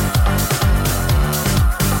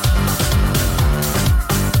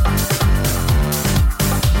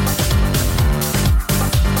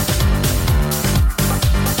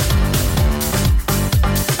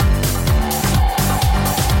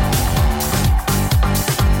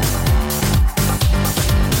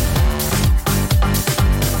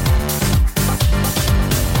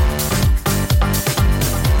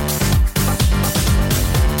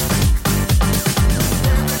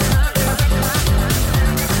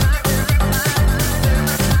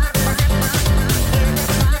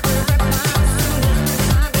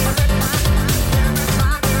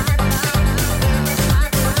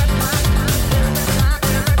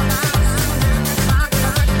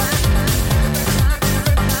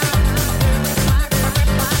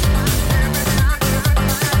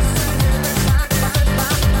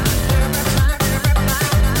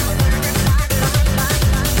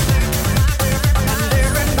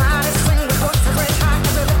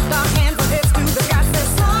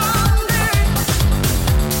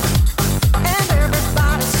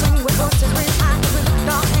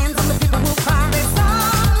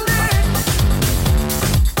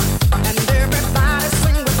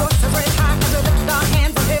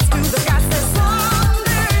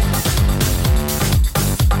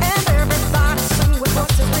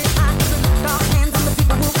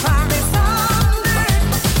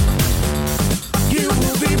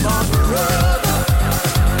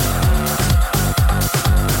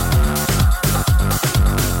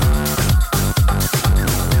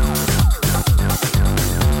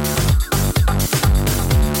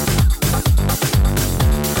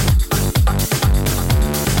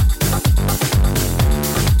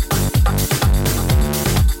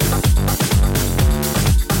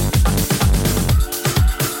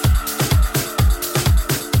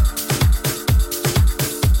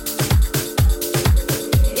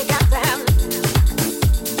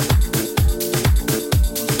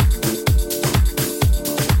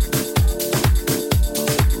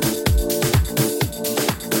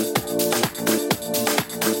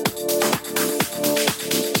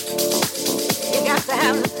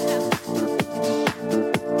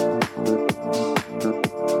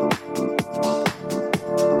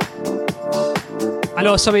 I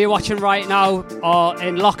know some of you watching right now are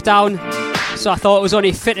in lockdown, so I thought it was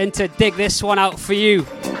only fitting to dig this one out for you.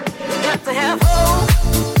 Got to have hope.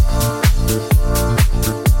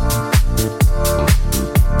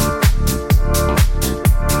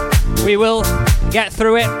 We will get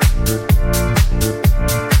through it.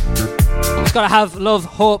 Just gotta have love,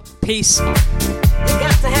 hope, peace. You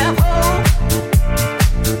got to have hope.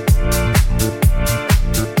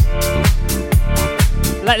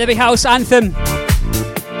 Let There Be House anthem.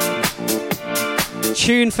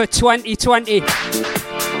 Tune for 2020. You got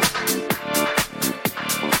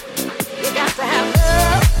to have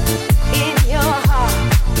love in your heart.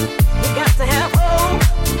 You got to have hope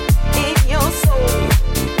in your soul.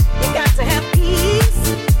 You got to have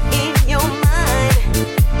peace in your mind.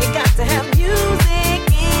 You got to have music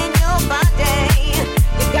in your body.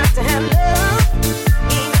 You got to have love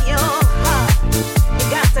in your heart. You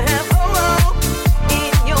got to have hope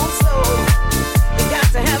in your soul. You got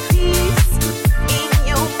to have peace in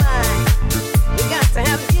your mind. You got to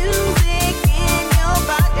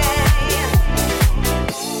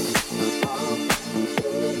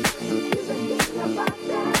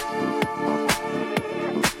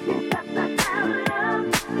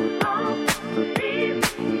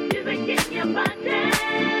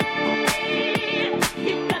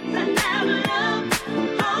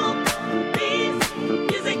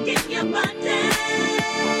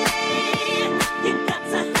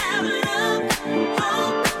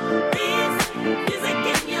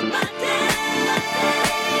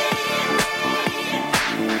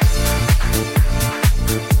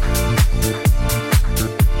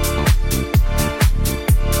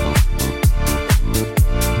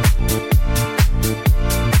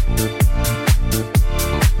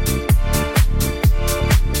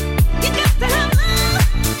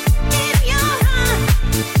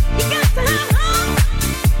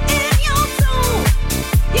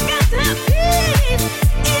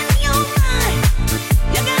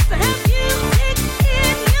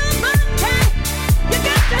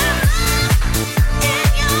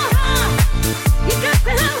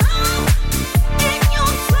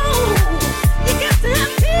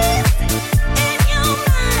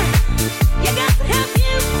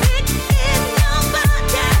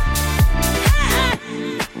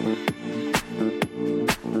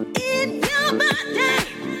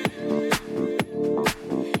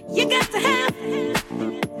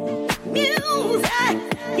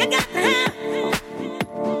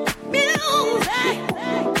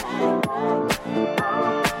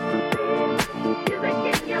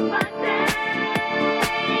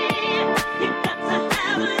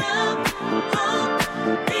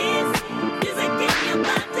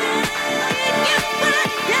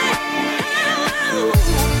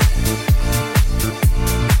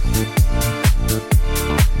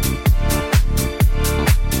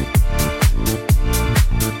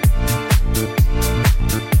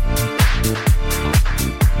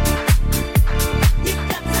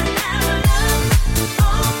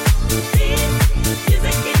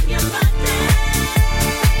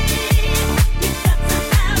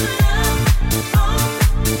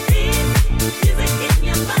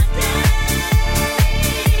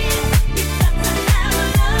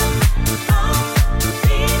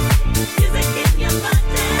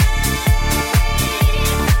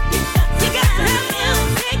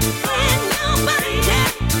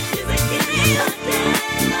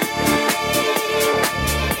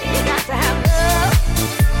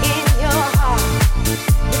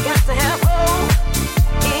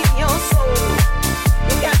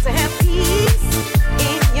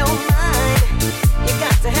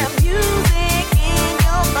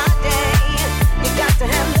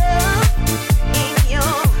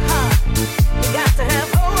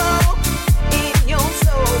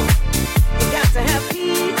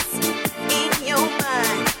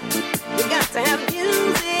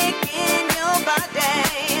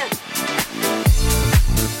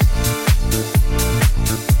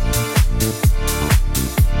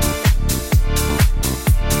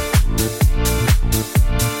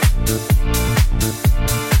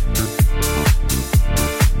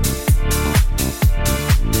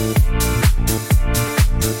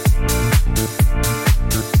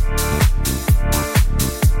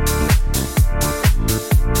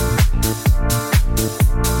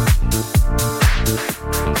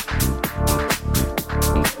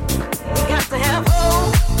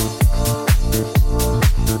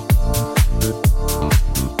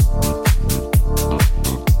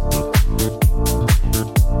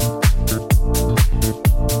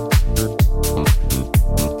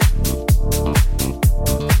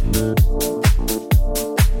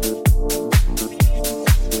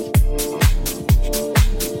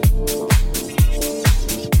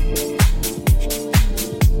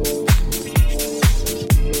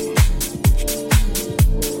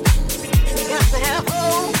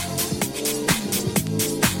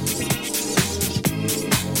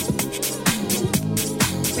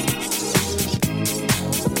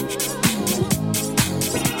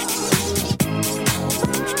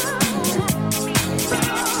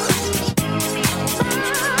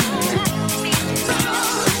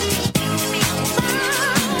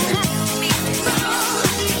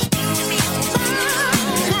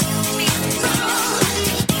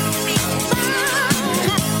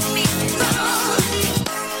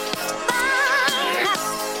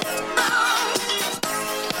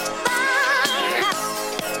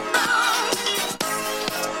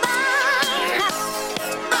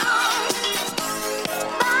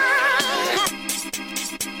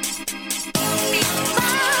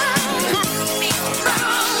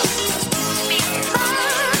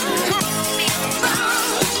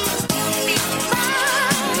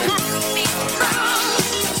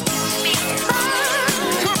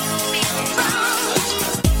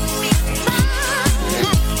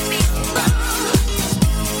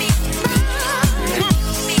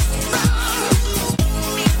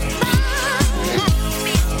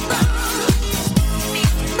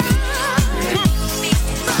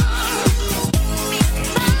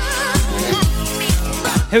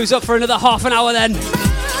Who's up for another half an hour then?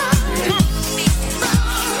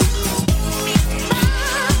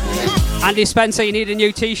 Andy Spencer, you need a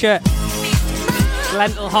new t-shirt.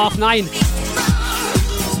 Lentil 9:30.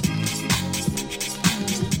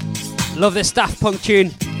 Love this Daft Punk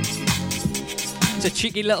tune. It's a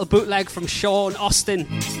cheeky little bootleg from Sean Austin.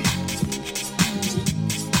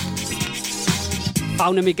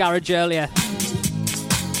 Found in my garage earlier.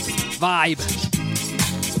 Vibe.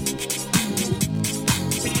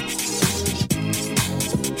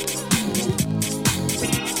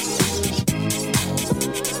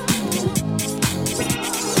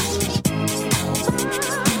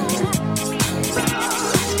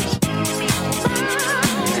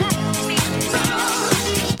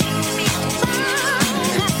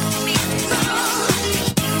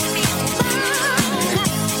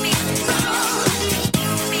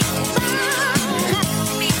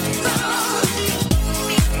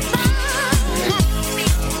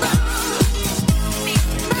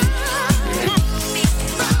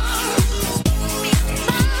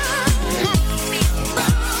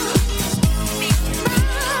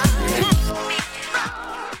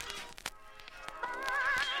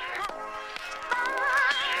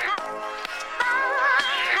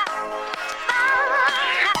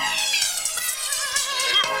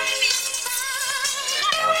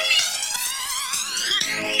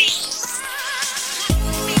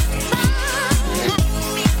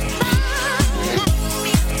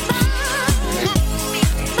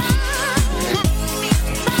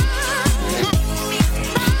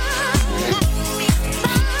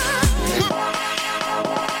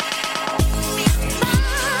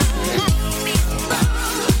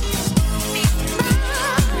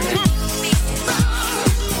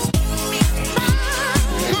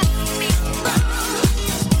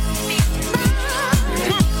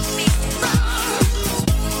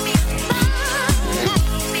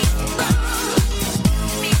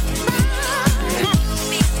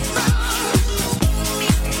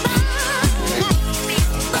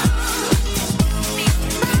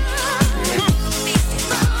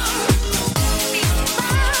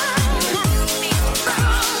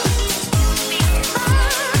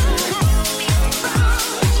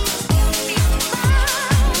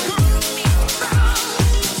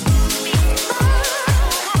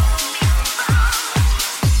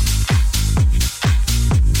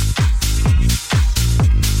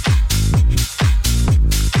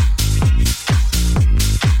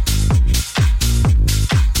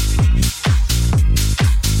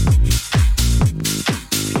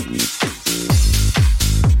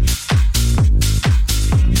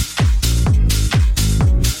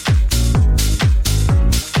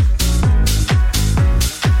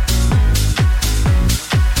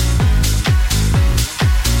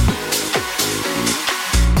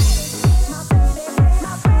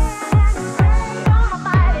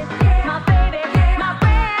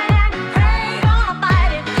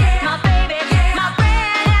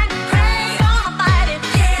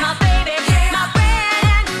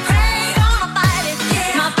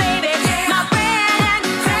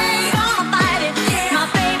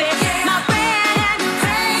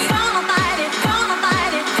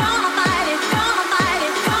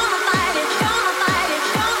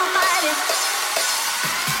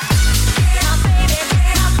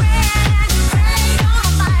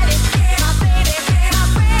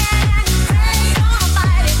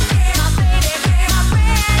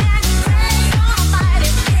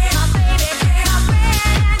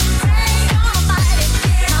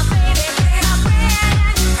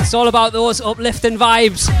 It's all about those uplifting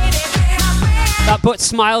vibes that put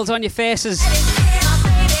smiles on your faces.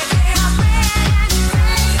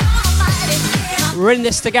 We're in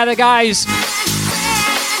this together, guys.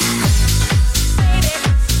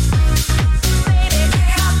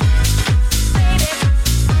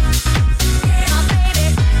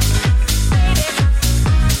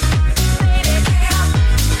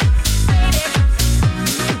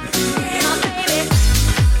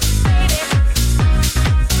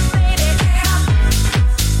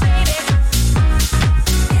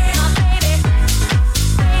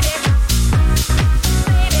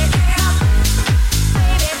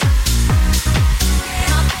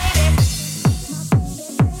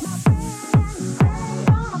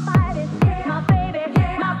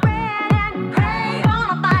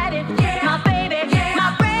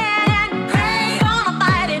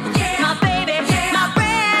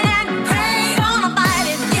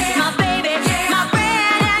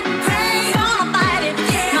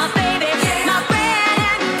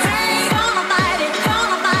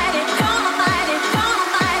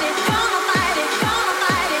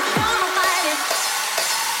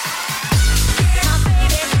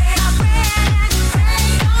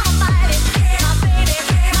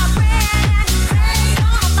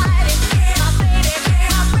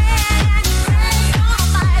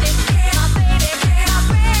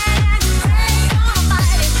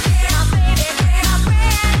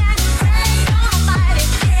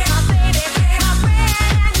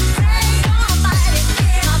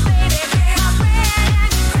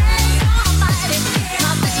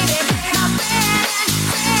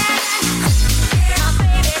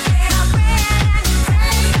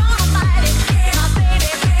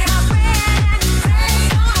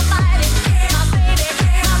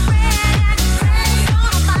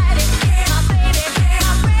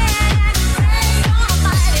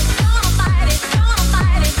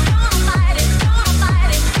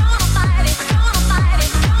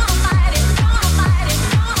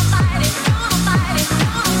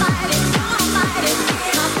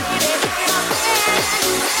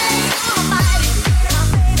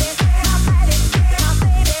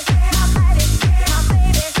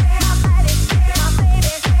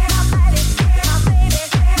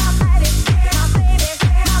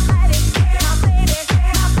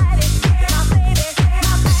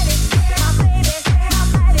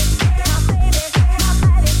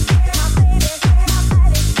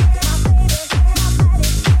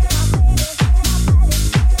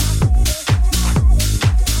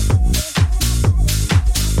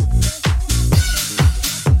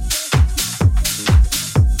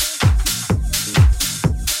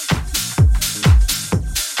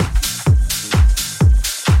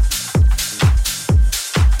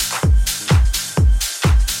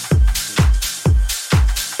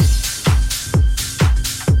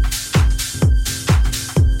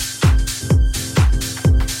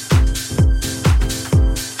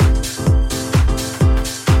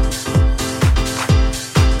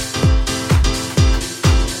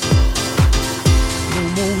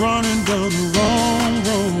 running down the wrong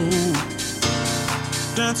road,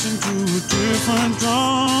 dancing to a different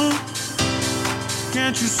drum.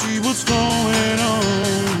 Can't you see what's going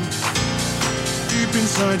on deep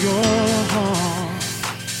inside your heart?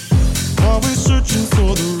 Always searching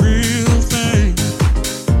for the real thing,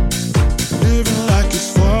 living like it's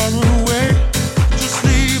far away. Just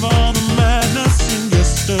leave all the madness in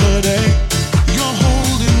yesterday. You're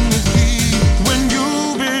holding the key when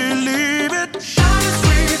you believe it. Shine a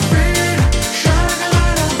sweet freedom, shine a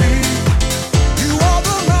light on me. You are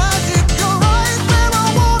the magic, you're right where I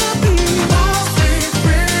wanna be. Oh, sweet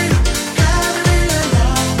freedom, carry me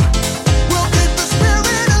along. We'll keep the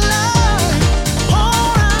spirit alive,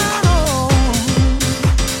 on and on.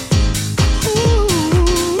 Ooh.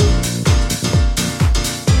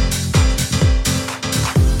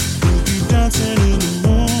 We'll be dancing in the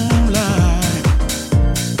moonlight,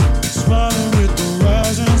 smiling with the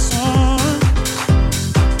rising sun,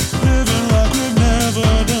 living like we've never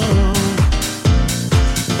done,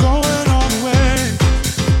 going all the way,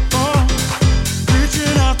 oh,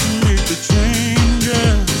 reaching out to make the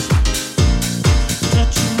changes,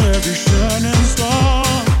 touching every shining star.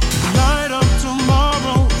 The light of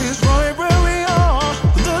tomorrow is right where we are.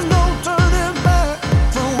 There's no turning back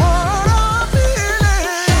from what I'm feeling.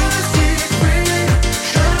 Shine a sweet freedom,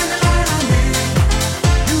 shine a light on me.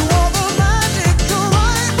 You are the magic, you're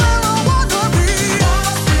right where I wanna be. Oh,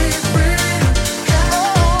 sweet freedom,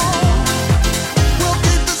 we'll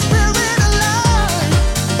keep the spirit alive,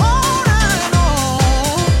 on and on.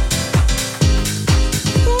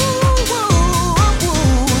 Ooh,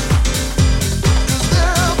 'cause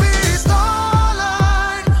there'll be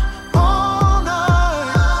starlight all night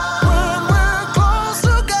when we're close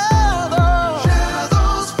together. Share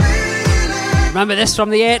those feelings Remember this from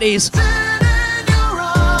the 80s? in your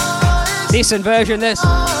eyes. Decent version, this.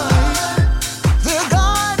 They're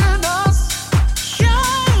guiding us,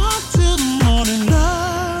 shine up till the morning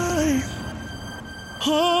light.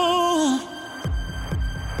 Oh.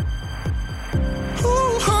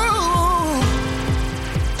 Ooh.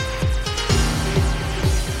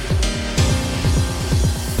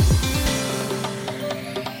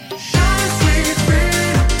 Shine sweet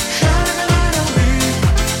freedom, shine a light on me.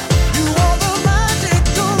 You are the magic,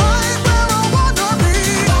 you're right where I wanna be.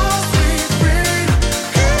 Oh, sweet freedom,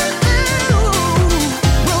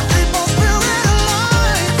 we'll keep our spirit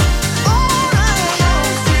alive, on and on.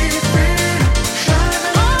 Sweet freedom, shine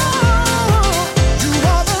a light on me. You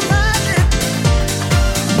are the magic,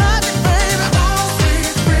 magic baby. Oh,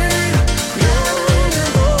 sweet freedom,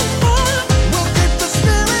 we'll keep the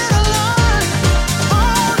spirit alive,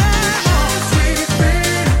 on and on. Sweet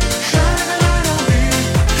freedom, shine a light on me.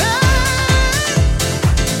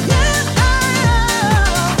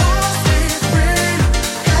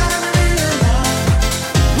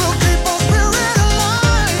 We'll keep our spirit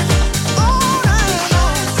alive, on and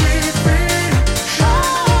on. Sweet freedom,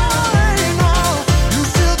 shine now. You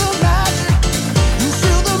feel the magic,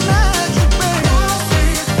 baby.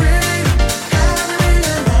 Sweet freedom, carry me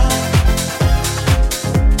along.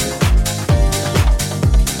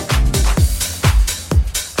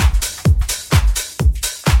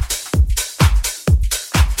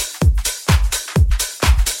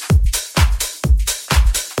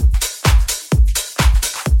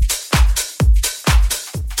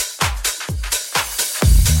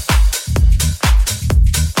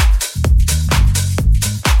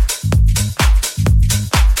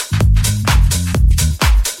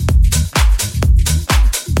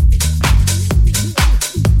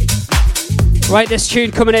 Right, this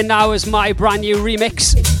tune coming in now is my brand new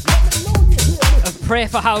remix of Pray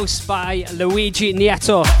for House by Luigi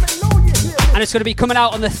Nieto. And it's going to be coming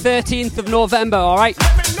out on the 13th of November, alright?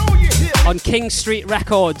 On King Street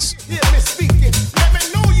Records.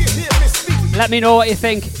 Let me know what you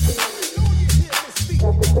think.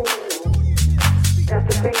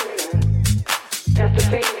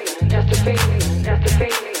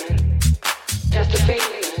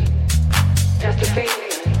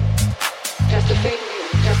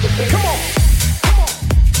 Come on.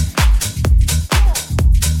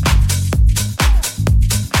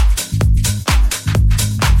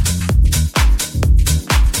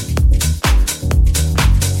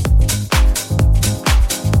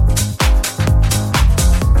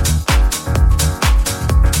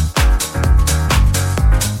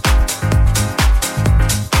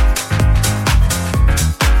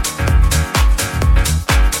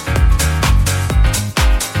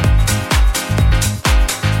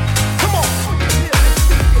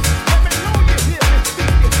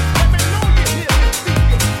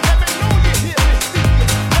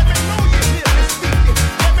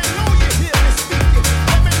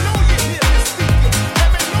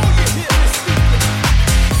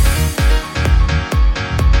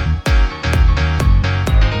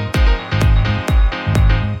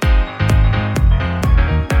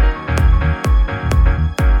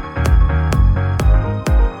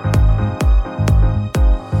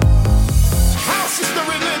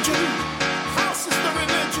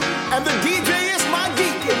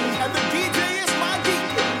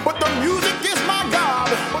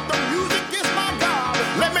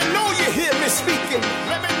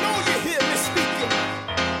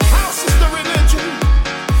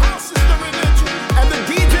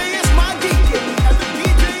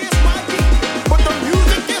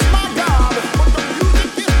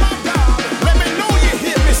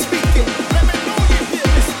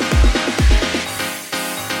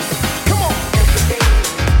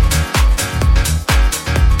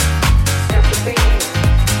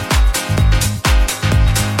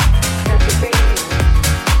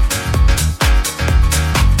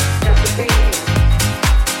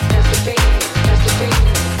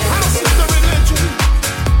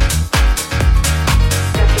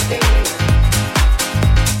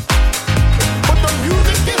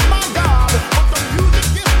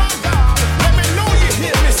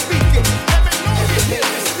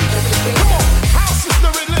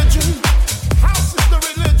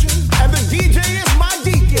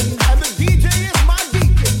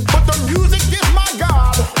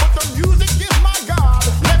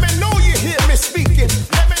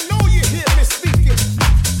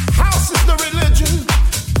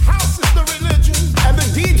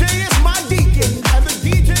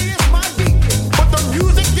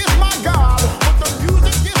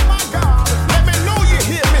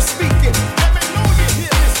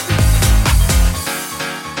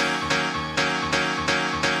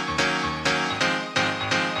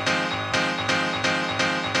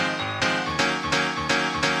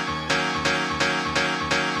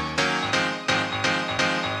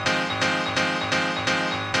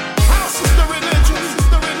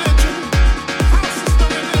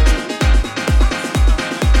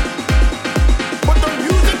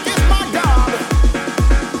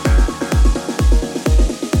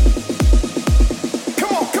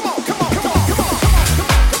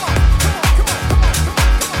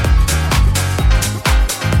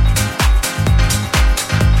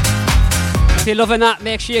 If you're loving that,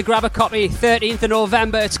 make sure you grab a copy. 13th of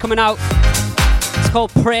November, it's coming out. It's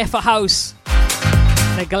called Pray for House,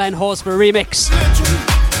 the Glenn Horsburgh remix.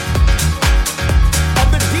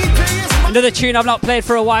 Another tune I've not played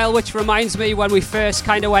for a while, which reminds me when we first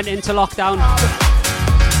kind of went into lockdown.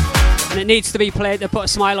 And it needs to be played to put a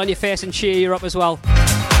smile on your face and cheer you up as well.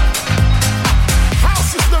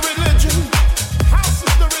 House is the religion. House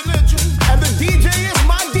is the religion. And the DJ is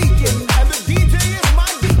my deacon. And the DJ is my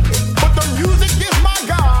deacon. But the music is my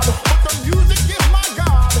God. But the music is my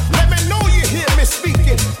God. Let me know you hear me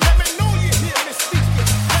speaking. Let me know you hear me speaking.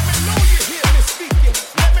 Let me know you hear me speaking.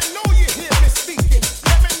 Let me know you hear me speaking.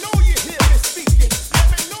 Let me know you hear me speaking.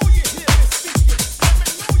 Let me know you hear me speaking. Let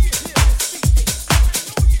me know you hear me speaking.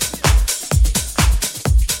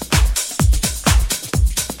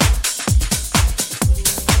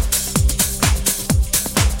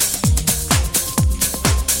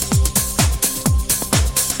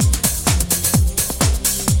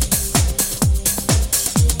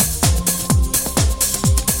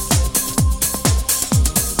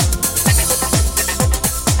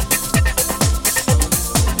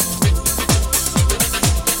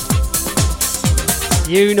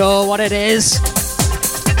 You know what it is.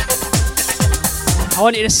 I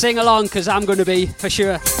want you to sing along because I'm going to be, for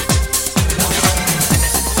sure.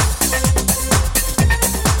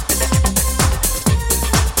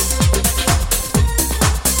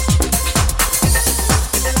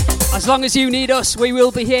 As long as you need us, we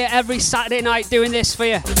will be here every Saturday night doing this for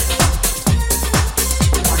you.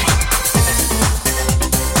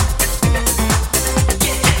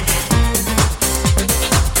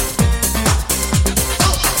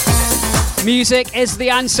 Music is the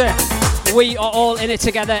answer. We are all in it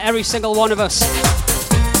together, every single one of us.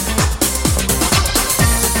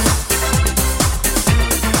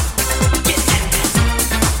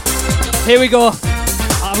 Here we go.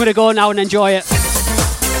 I'm going to go now and enjoy it.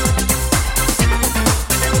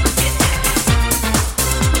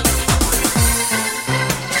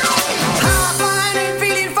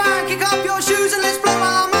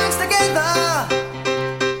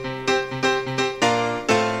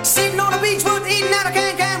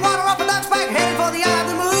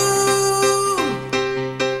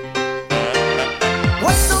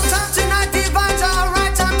 Tonight, divines are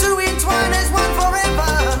right, time to entwine as one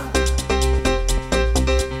forever.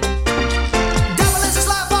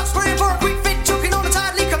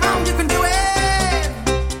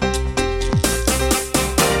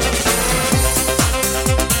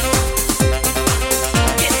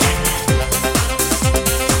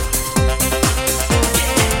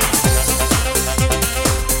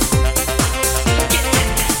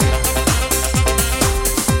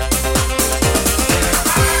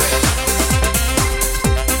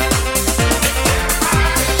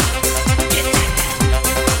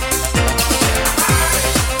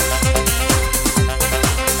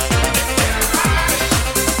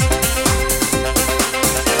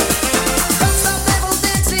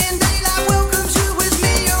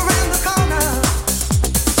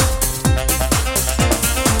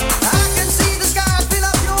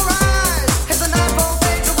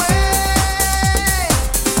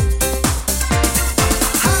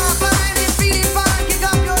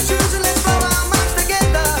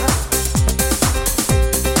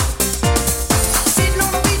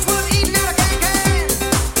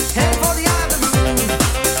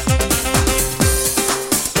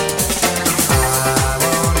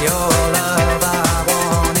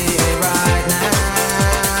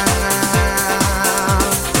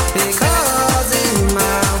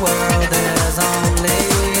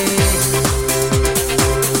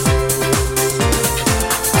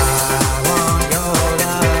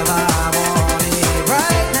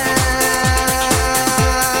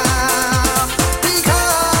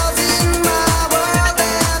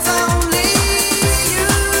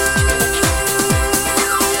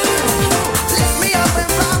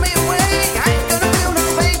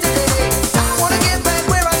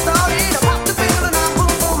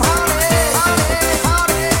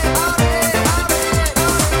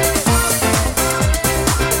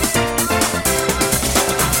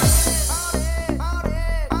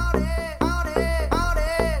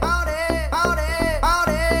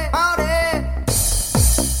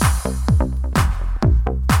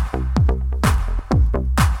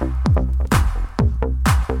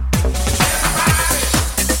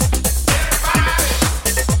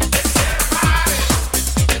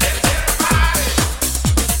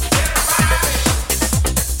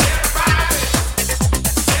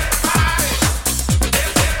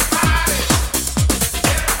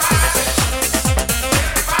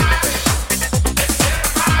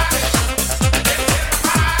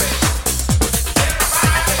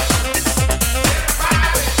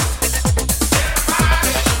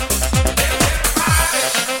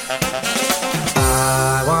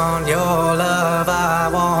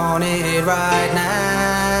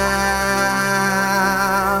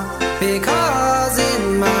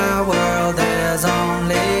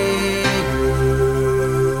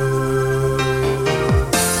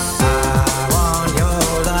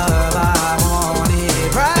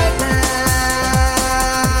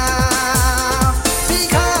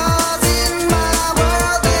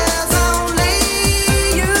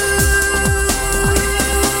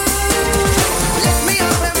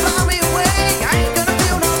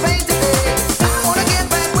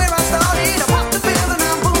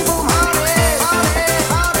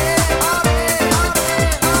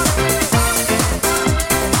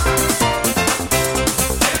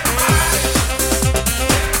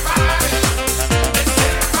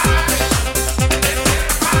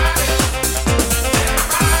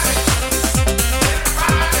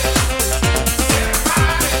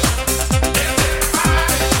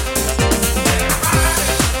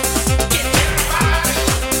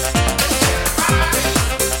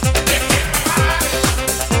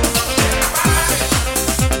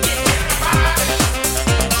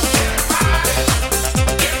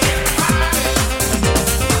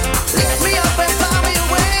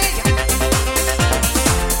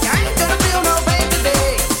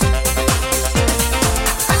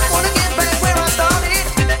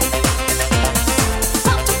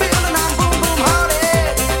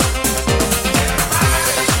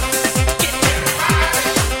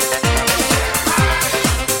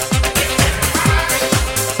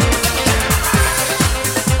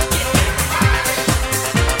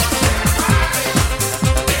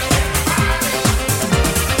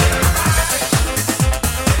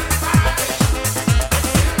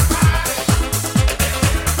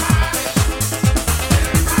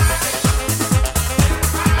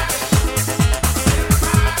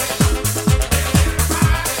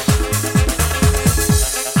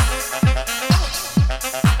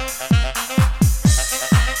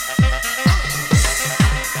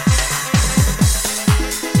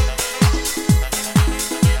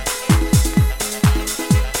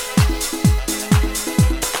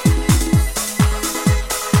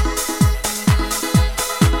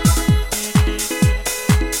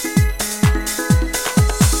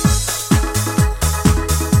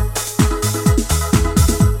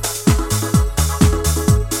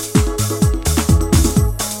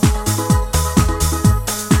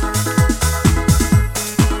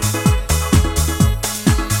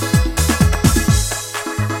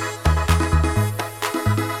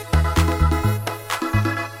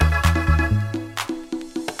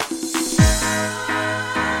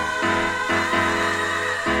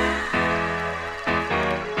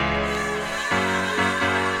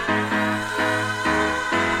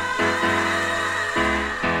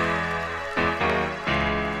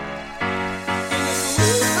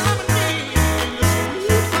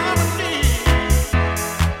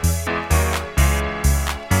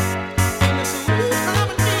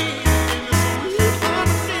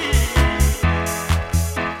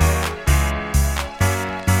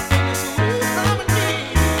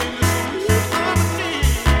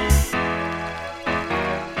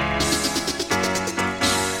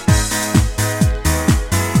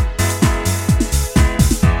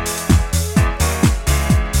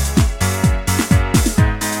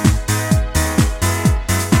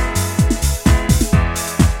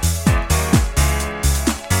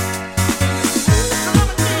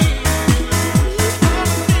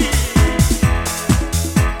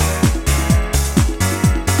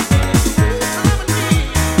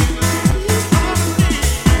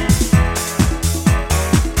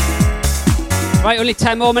 Right, only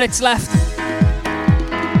 10 more minutes left.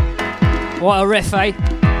 What a riff, eh?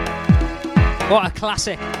 What a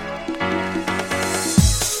classic.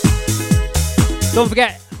 Don't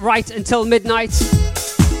forget, right until midnight,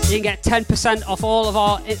 you can get 10% off all of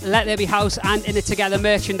our Let There Be House and In It Together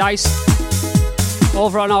merchandise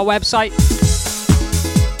over on our website.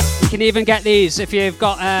 You can even get these if you've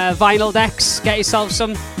got vinyl decks. Get yourself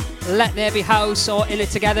some Let There Be House or In It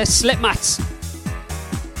Together slip mats.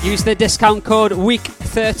 Use the discount code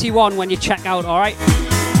WEEK31 when you check out, alright?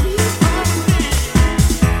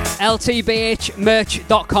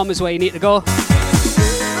 ltbhmerch.com is where you need to go.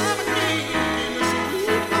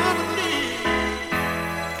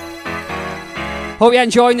 Hope you're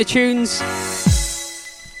enjoying the tunes.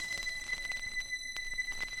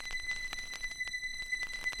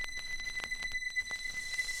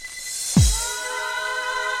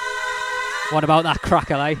 What about that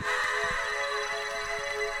crackle, eh?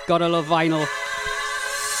 Gotta love vinyl.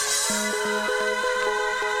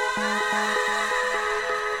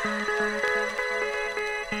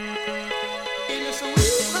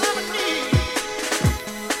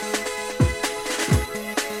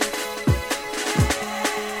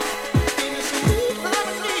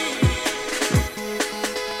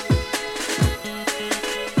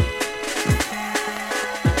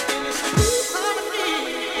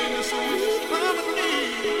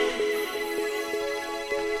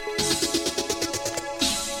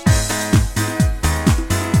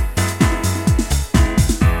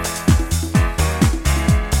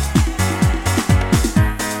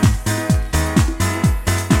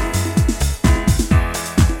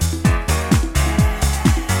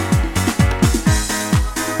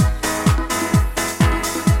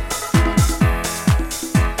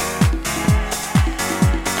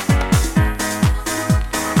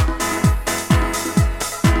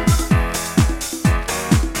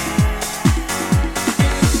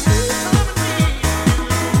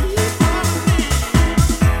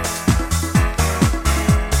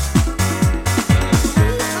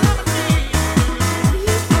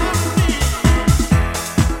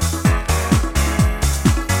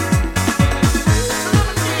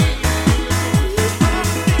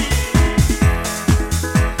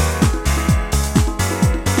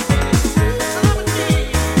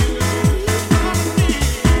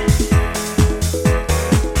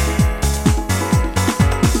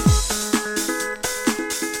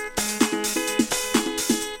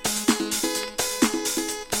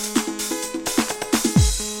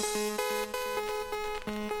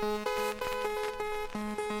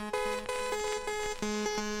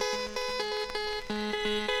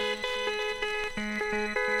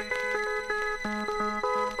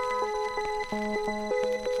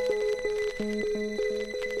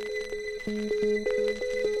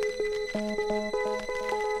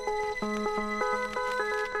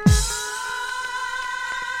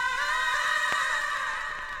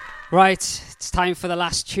 Right, it's time for the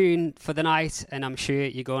last tune for the night, and I'm sure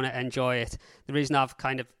you're going to enjoy it. The reason I've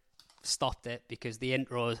kind of stopped it, because the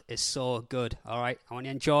intro is so good, all right? I want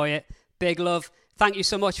you to enjoy it. Big love. Thank you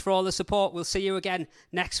so much for all the support. We'll see you again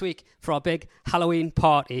next week for our big Halloween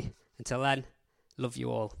party. Until then, love you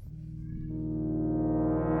all.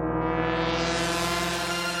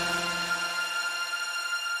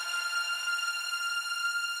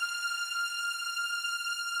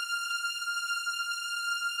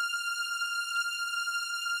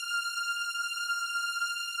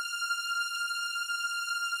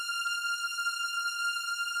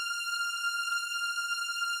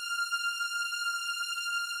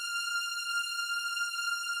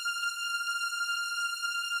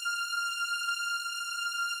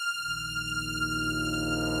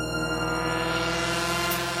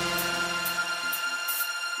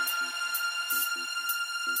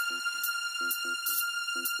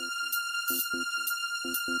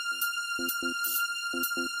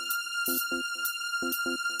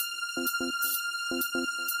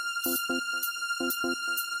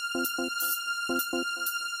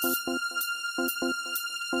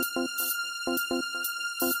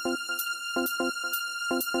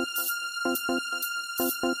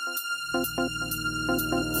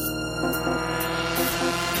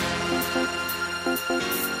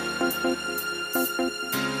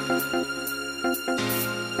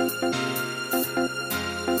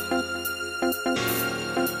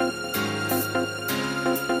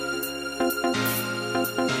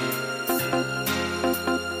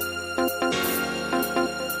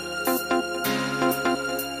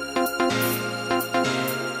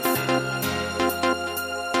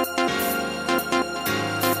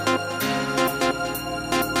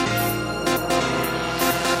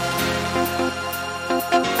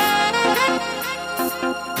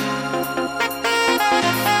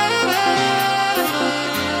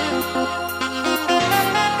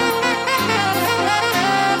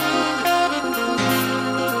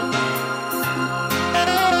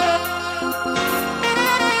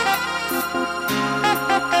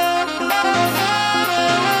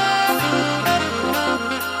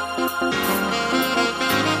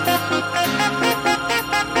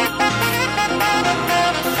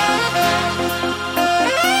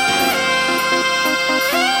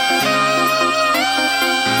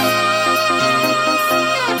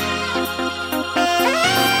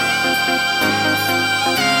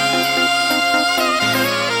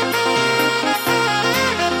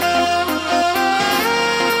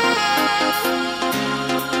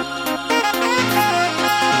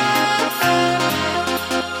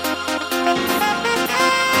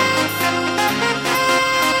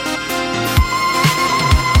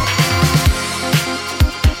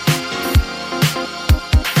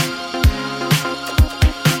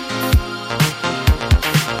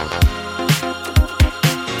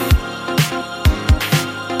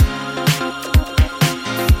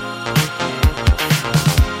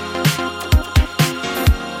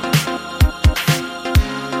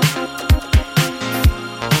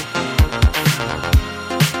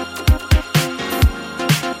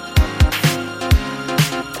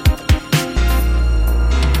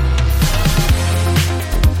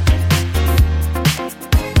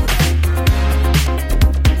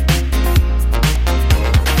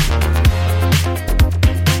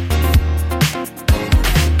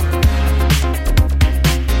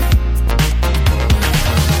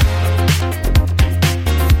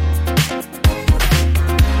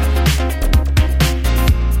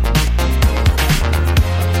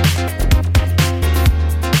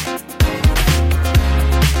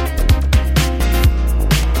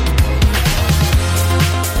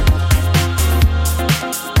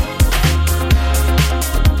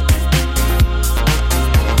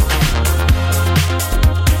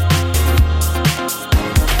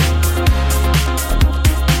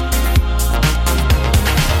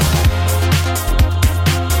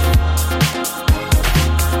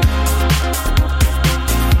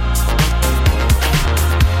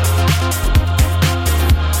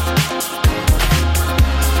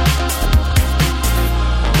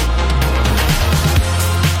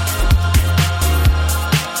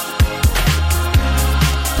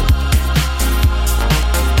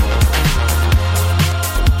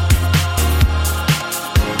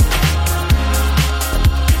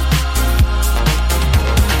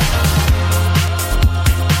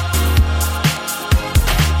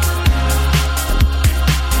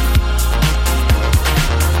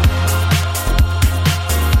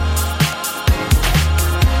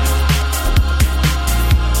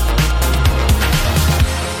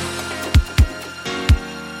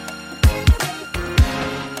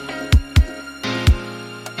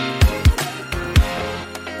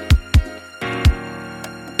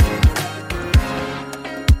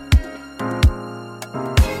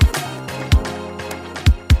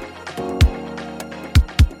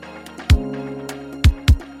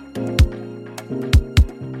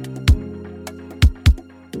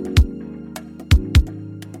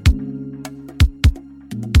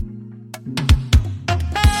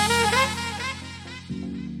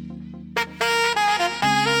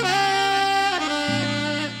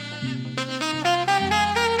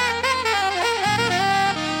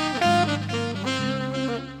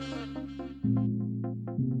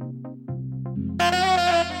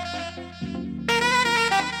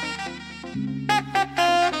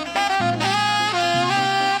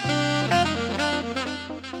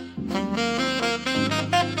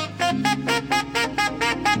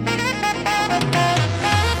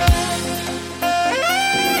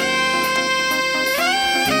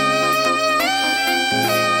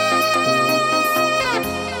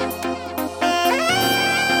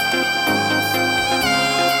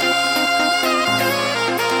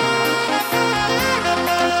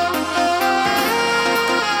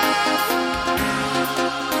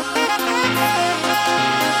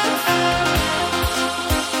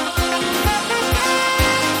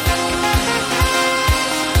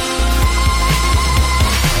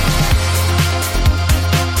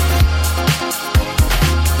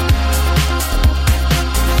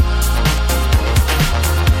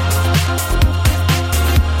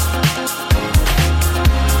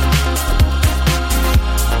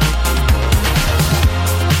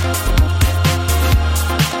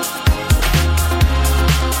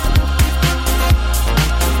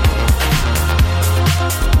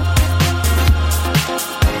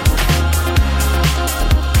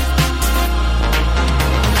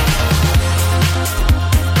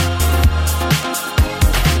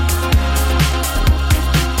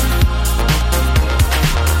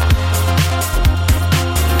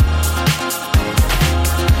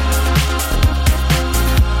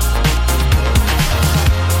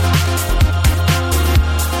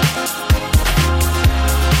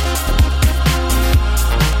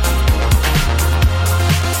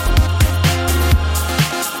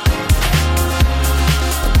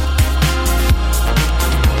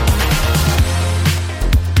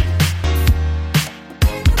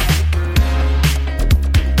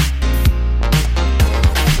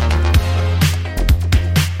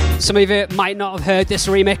 some of you might not have heard this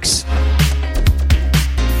remix.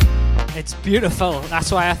 It's beautiful.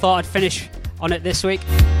 That's why I thought I'd finish on it this week.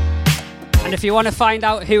 And if you want to find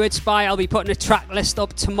out who it's by, I'll be putting a track list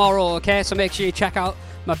up tomorrow, okay? So make sure you check out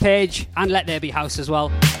my page and Let There Be House as well.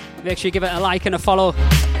 Make sure you give it a like and a follow.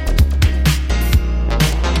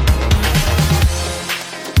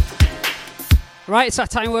 Right, it's that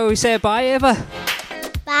time where we say bye, Ava.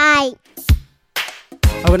 Bye.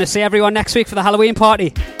 I'm going to see everyone next week for the Halloween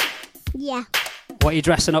party. Yeah. What are you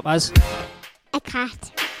dressing up as? A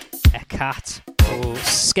cat. A cat. Oh,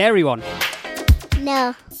 scary one.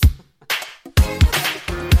 No.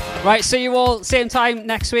 Right, see you all same time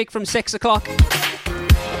next week from 6 o'clock.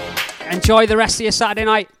 Enjoy the rest of your Saturday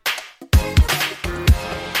night.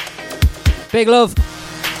 Big love.